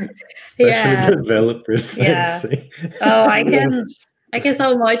late. Especially Yeah. developers, I'd Yeah. say. Oh, I Yeah. can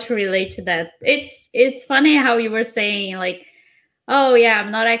so much relate to that. It's funny how you were saying like, oh yeah,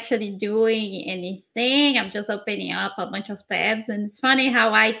 I'm not actually doing anything. I'm just opening up a bunch of tabs, and it's funny how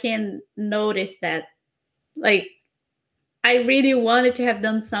I can notice that. Like, I really wanted to have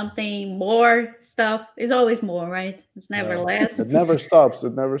done something more stuff. It's always more, right? It's never Yeah. less. It never stops.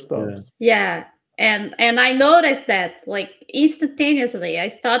 It never Yeah. stops. Yeah. And I noticed that like instantaneously. I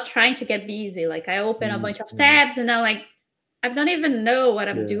start trying to get busy. Like I open a bunch of Mhm. tabs and I'm like, I don't even know what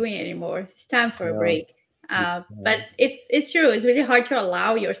I'm Yeah. doing anymore. It's time for a Yeah. break. But Yeah. it's true. It's really hard to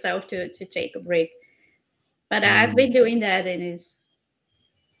allow yourself to take a break. But I've Mm. been doing that, and it's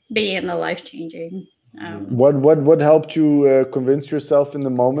being a life changing. Yeah. What helped you convince yourself in the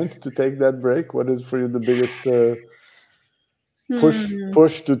moment to take that break? What is for you the biggest Hmm.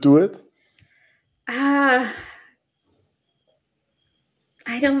 push to do it? Ah,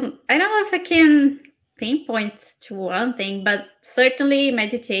 I don't know if I can. pinpoint to one thing, but certainly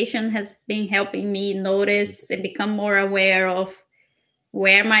meditation has been helping me notice and become more aware of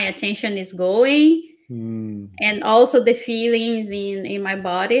where my attention is going, and also the feelings in my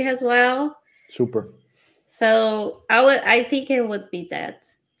body as well. Super. So I think it would be that.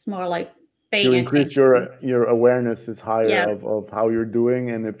 It's more like You paying increase attention. your awareness is higher Yeah. of how you're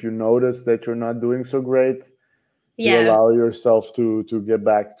doing, and if you notice that you're not doing so great, you Yeah. allow yourself to get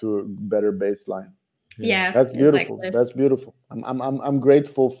back to a better baseline. Yeah. That's beautiful. Exactly. That's beautiful. I'm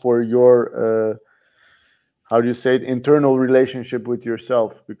grateful for your how do you say it, internal relationship with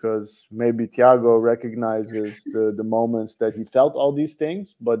yourself, because maybe Tiago recognizes the moments that he felt all these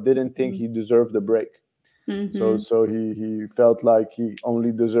things but didn't think he deserved a break. So Mm-hmm. so he felt like he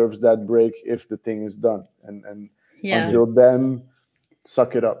only deserves that break if the thing is done, and Yeah. until then,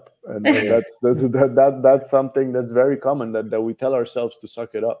 suck it up. And that's something that's very common, that we tell ourselves to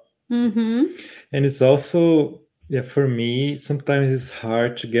suck it up. Mm-hmm. And it's also, yeah, for me, sometimes it's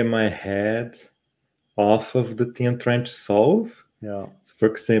hard to get my head off of the thing I'm trying to solve. Yeah. So for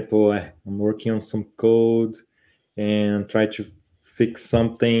example, I'm working on some code and try to fix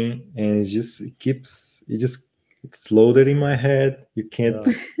something, and it's loaded in my head. You can't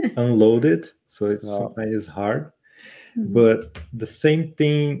unload it, so it's sometimes it's hard. Mm-hmm. But the same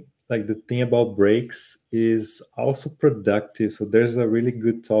thing, like the thing about breaks, is also productive. So there's a really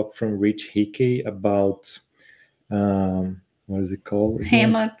good talk from Rich Hickey about what is it called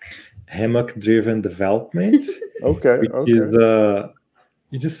again? Hammock driven development. Okay. Which is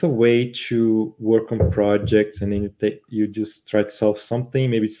it's just a way to work on projects, and then you just try to solve something,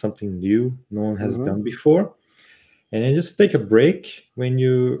 maybe it's something new no one has done before, and then just take a break when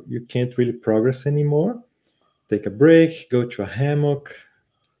you can't really progress anymore. Take a break, go to a hammock,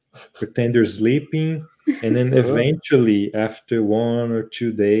 pretend you're sleeping, and then eventually, after 1 or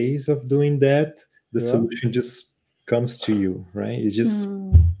 2 days of doing that, the solution just comes to you, right? It just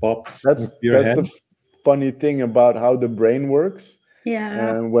pops into your That's head. the funny thing about how the brain works. Yeah.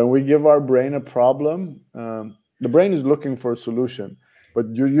 And when we give our brain a problem, the brain is looking for a solution, but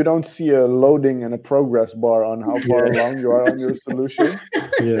you don't see a loading and a progress bar on how far along you are on your solution.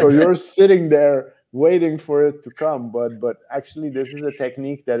 So you're sitting there waiting for it to come. But actually, this is a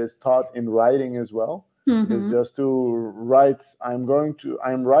technique that is taught in writing as well. Is just to write. I'm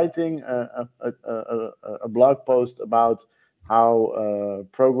writing a blog post about how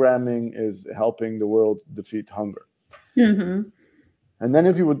programming is helping the world defeat hunger. And then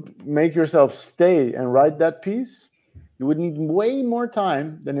if you would make yourself stay and write that piece, you would need way more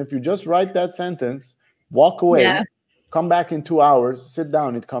time than if you just write that sentence, walk away, come back in 2 hours, sit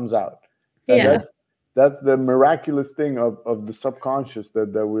down, it comes out. That's the miraculous thing of the subconscious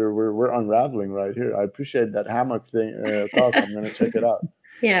that we're unraveling right here. I appreciate that hammock thing talk. I'm gonna check it out.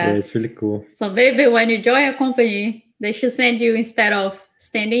 Yeah, it's really cool. So maybe when you join a company, they should send you, instead of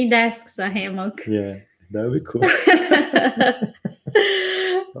standing desks, a hammock. Yeah, that would be cool.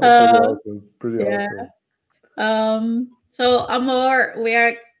 Pretty awesome. So Amor, we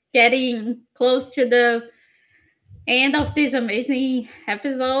are getting close to the end of this amazing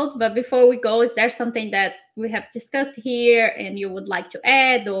episode, but before we go, is there something that we have discussed here and you would like to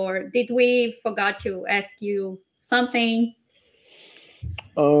add, or did we forgot to ask you something?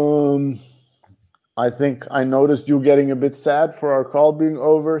 I think I noticed you getting a bit sad for our call being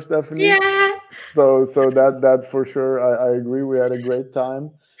over, Stephanie. Yeah. So that for sure, I agree. We had a great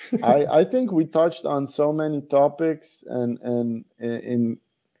time. I think we touched on so many topics, and in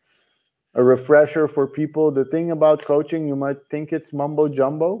a refresher for people. The thing about coaching, you might think it's mumbo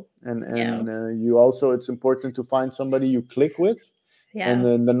jumbo, and you also, it's important to find somebody you click with. And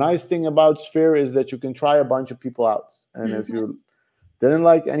then the nice thing about Sphere is that you can try a bunch of people out, and if you didn't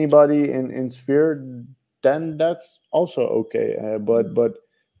like anybody in Sphere, then that's also okay. But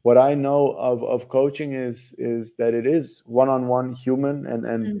what I know of coaching is that it is one-on-one human,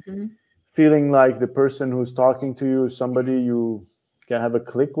 and feeling like the person who's talking to you is somebody you can have a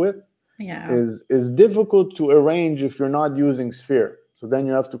click with is difficult to arrange if you're not using Sphere. So then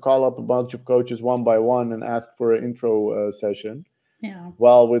you have to call up a bunch of coaches one by one and ask for an intro session.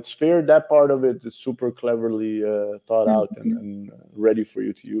 Well, with Sphere, that part of it is super cleverly thought out and ready for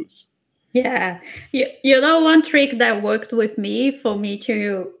you to use. Yeah. You know, one trick that worked with me for me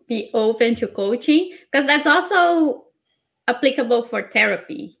to be open to coaching, because that's also applicable for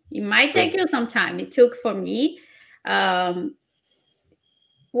therapy. It might take you some time. It took for me.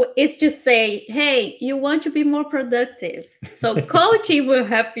 Is to say, hey, you want to be more productive. So coaching will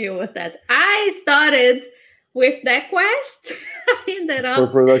help you with that. I started with that quest. I ended up for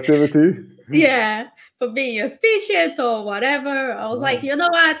productivity. being efficient or whatever. I was like, you know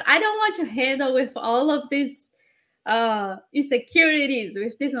what? I don't want to handle with all of these insecurities,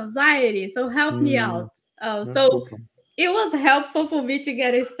 with this anxiety. So help me out. So it was helpful for me to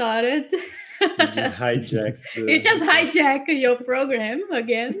get it started. You just hijacked You just hijack your program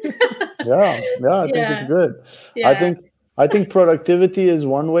again. I think it's good. Yeah. I think productivity is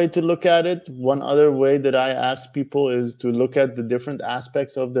one way to look at it. One other way that I ask people is to look at the different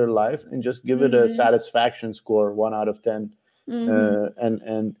aspects of their life and just give it a satisfaction score, 1 out of 10.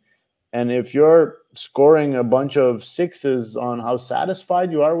 And if you're scoring a bunch of 6s on how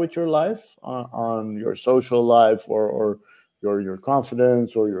satisfied you are with your life, on your social life, or your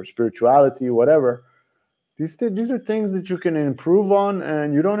confidence, or your spirituality, whatever, these are things that you can improve on,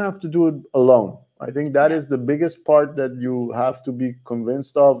 and you don't have to do it alone. I think that is the biggest part that you have to be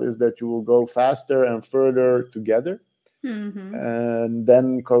convinced of, is that you will go faster and further together. And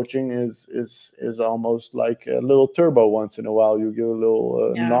then coaching is almost like a little turbo. Once in a while, you give a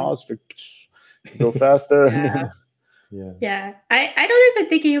little nose, go faster. I don't even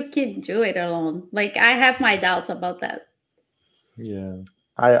think you can do it alone. Like, I have my doubts about that.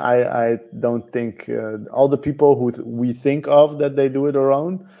 I don't think all the people who we think of that they do it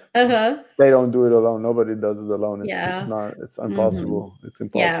alone, they don't do it alone. Nobody does it alone. It's impossible. It's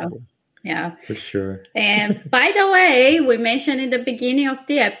impossible. Yeah, for sure. And by the way, we mentioned in the beginning of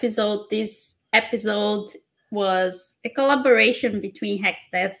the episode, this episode was a collaboration between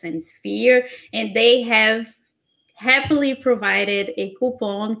HexDevs and Sphere, and they have happily provided a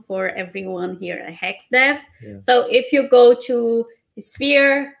coupon for everyone here at HexDevs. So if you go to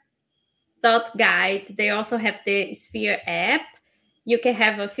sphere.guide, they also have the Sphere app. You can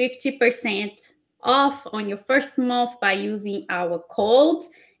have a 50% off on your first month by using our code.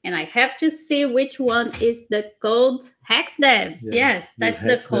 And I have to see which one is the code. HexDevs. Yes, that's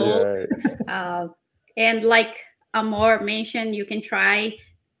the code. And like Amor mentioned, you can try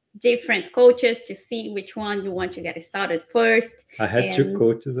different coaches to see which one you want to get started first. I had 2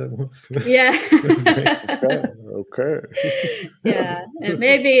 coaches at once. That's great. Okay. And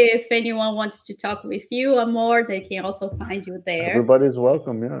maybe if anyone wants to talk with you or more, they can also find you there. Everybody's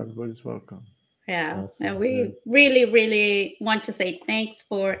welcome. Everybody's welcome. Awesome. And we really, really want to say thanks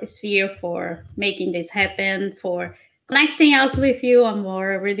for Sphere for making this happen, for connecting us with you,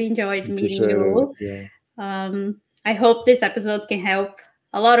 Amor. I really enjoyed meeting you. I hope this episode can help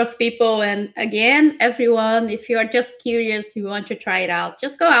a lot of people. And again, everyone, if you are just curious, you want to try it out,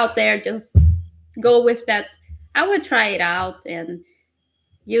 just go out there, just go with that. I will try it out and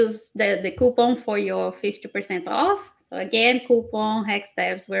use the coupon for your 50% off. So again, coupon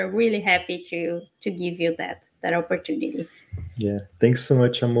HexDevs. We're really happy to give you that opportunity. Thanks so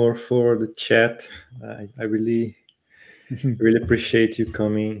much, Amor, for the chat. I really appreciate you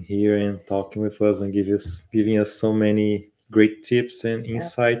coming here and talking with us and giving us so many great tips and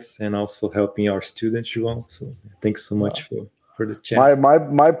insights, and also helping our students, João. So thanks so much for the chat.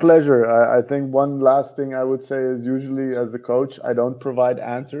 My pleasure. I think one last thing I would say is, usually as a coach, I don't provide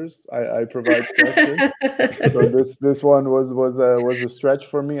answers. I provide questions. So this one was a stretch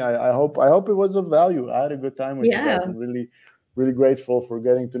for me. I hope it was of value. I had a good time with you guys. I'm really grateful for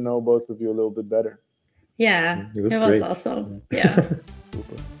getting to know both of you a little bit better. It was awesome. Super.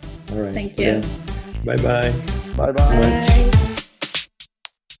 All right. Thank you. Bye-bye. Bye-bye.